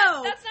 a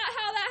typo. That's not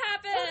how that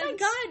happened. Oh my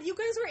god, you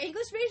guys were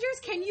English majors?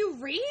 Can you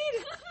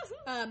read?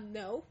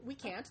 No, we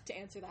can't, to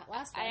answer that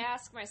last one. I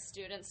ask my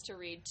students to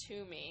read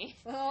to me.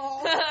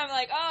 Oh. I'm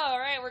like, oh, all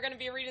right, we're going to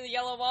be reading the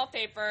yellow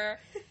wallpaper.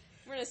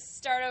 We're going to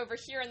start over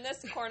here in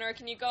this corner.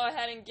 Can you go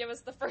ahead and give us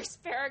the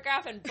first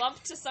paragraph and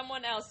bump to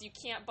someone else? You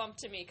can't bump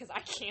to me because I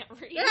can't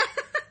read.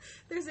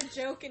 There's a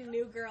joke in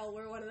New Girl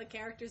where one of the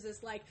characters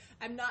is like,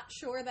 I'm not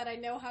sure that I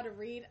know how to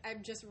read,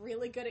 I'm just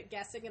really good at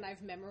guessing and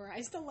I've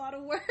memorized a lot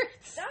of words.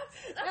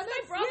 That's my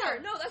brother.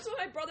 yeah. No, that's what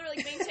my brother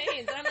like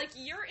maintains. And I'm like,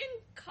 you're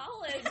in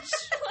college.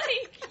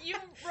 Like, you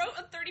wrote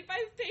a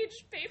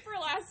 35-page paper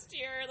last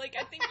year. Like,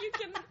 I think you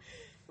can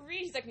read.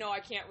 He's like, no, I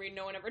can't read.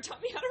 No one ever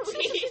taught me how to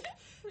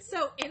read.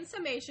 So, in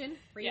summation,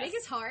 reading Yes.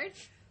 is hard.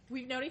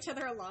 We've known each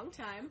other a long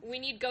time. We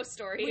need ghost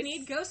stories. We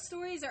need ghost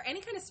stories or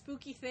any kind of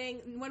spooky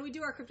thing. When we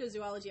do our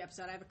cryptozoology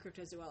episode, I have a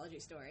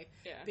cryptozoology story.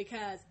 Yeah.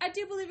 Because I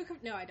do believe in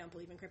no, I don't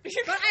believe in cryptids,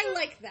 but I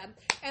like them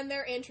and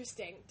they're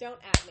interesting. Don't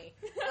at me.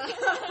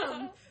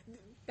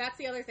 That's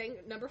the other thing.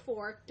 Number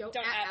 4, don't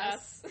at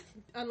us.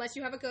 Unless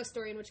you have a ghost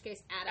story, in which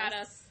case, at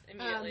us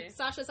immediately.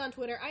 Sasha's on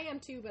Twitter. I am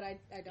too, but I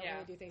don't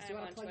really do things. Do you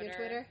want to plug your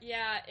Twitter?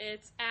 Yeah,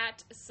 it's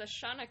at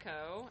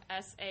Sashanako,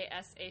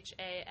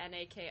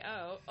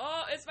 Sashanako.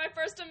 Oh, it's my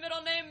first and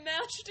middle name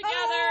matched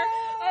together.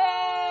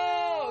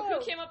 Oh!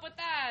 Who came up with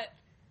that?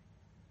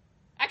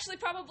 Actually,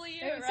 probably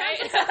you, It right?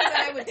 sounds like something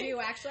that I would do,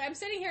 actually. I'm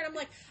sitting here and I'm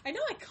like, I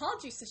know I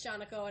called you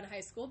Sashanako in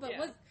high school, but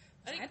was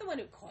I the one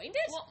who coined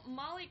it? Well,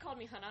 Molly called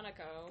me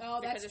Hananako.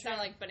 Oh, that's because it true.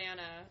 sounded like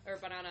banana or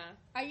banana.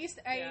 I used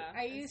to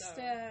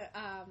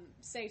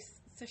say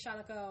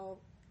Sashanako,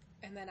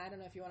 and then I don't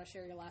know if you want to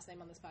share your last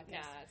name on this podcast.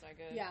 Yeah, it's not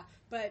good. Yeah,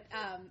 but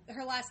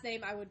her last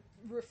name I would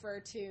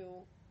refer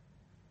to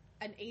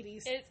an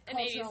 80s an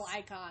cultural 80s.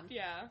 icon.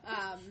 Yeah.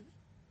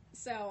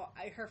 So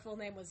her full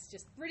name was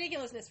just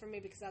ridiculousness for me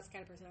because that's the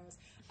kind of person I was.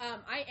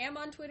 I am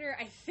on Twitter.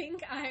 I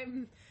think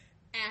I'm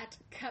at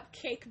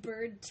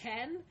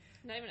CupcakeBird10.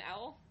 Not even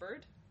owl?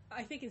 Bird?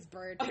 I think it's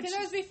Bird. Oh, Because that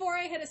was before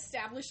I had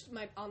established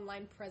my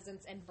online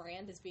presence and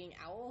brand as being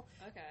Owl.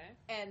 Okay.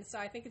 And so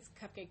I think it's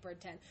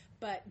CupcakeBird10.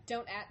 But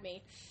don't at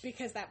me,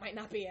 because that might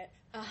not be it.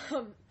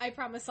 I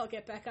promise I'll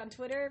get back on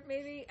Twitter,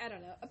 maybe. I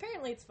don't know.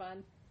 Apparently it's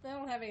fun. I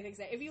don't have anything to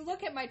say. If you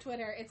look at my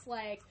Twitter, it's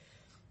like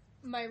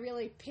my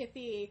really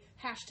pithy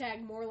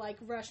hashtag more like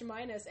Rush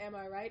Minus, am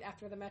I right?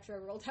 After the Metro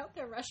rolled out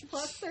their Rush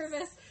Plus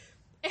service.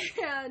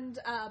 And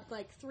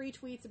like 3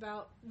 tweets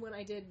about when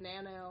I did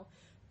Nano.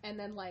 And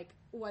then, like,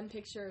 1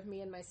 picture of me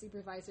and my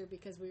supervisor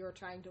because we were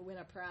trying to win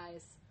a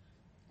prize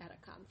at a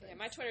conference. Yeah,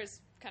 my Twitter's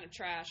kind of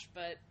trash,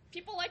 but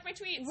people like my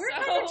tweets. We're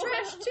kind of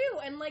trash, too.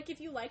 And, like, if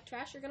you like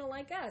trash, you're going to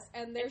like us.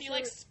 And there's if you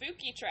like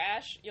spooky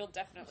trash, you'll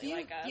definitely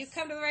like us. You've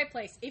come to the right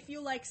place. If you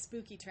like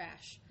spooky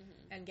trash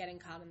and getting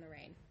caught in the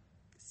rain.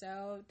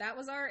 So that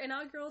was our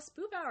inaugural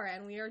Spoop Hour,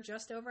 and we are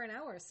just over an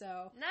hour,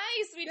 so...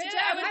 Nice, we Good did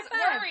job, it. I high was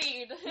five.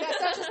 worried. Yeah,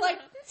 so I was just like,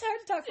 it's hard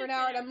to talk for an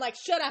hour, and I'm like,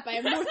 shut up, I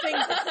have more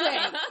things to say.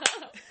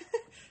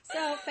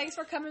 So, thanks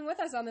for coming with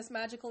us on this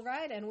magical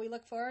ride, and we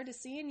look forward to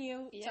seeing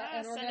you. Yeah,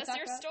 and we're send gonna us talk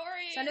your about-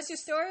 stories. Send us your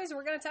stories.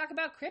 We're going to talk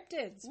about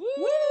cryptids. Woo!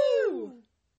 Woo!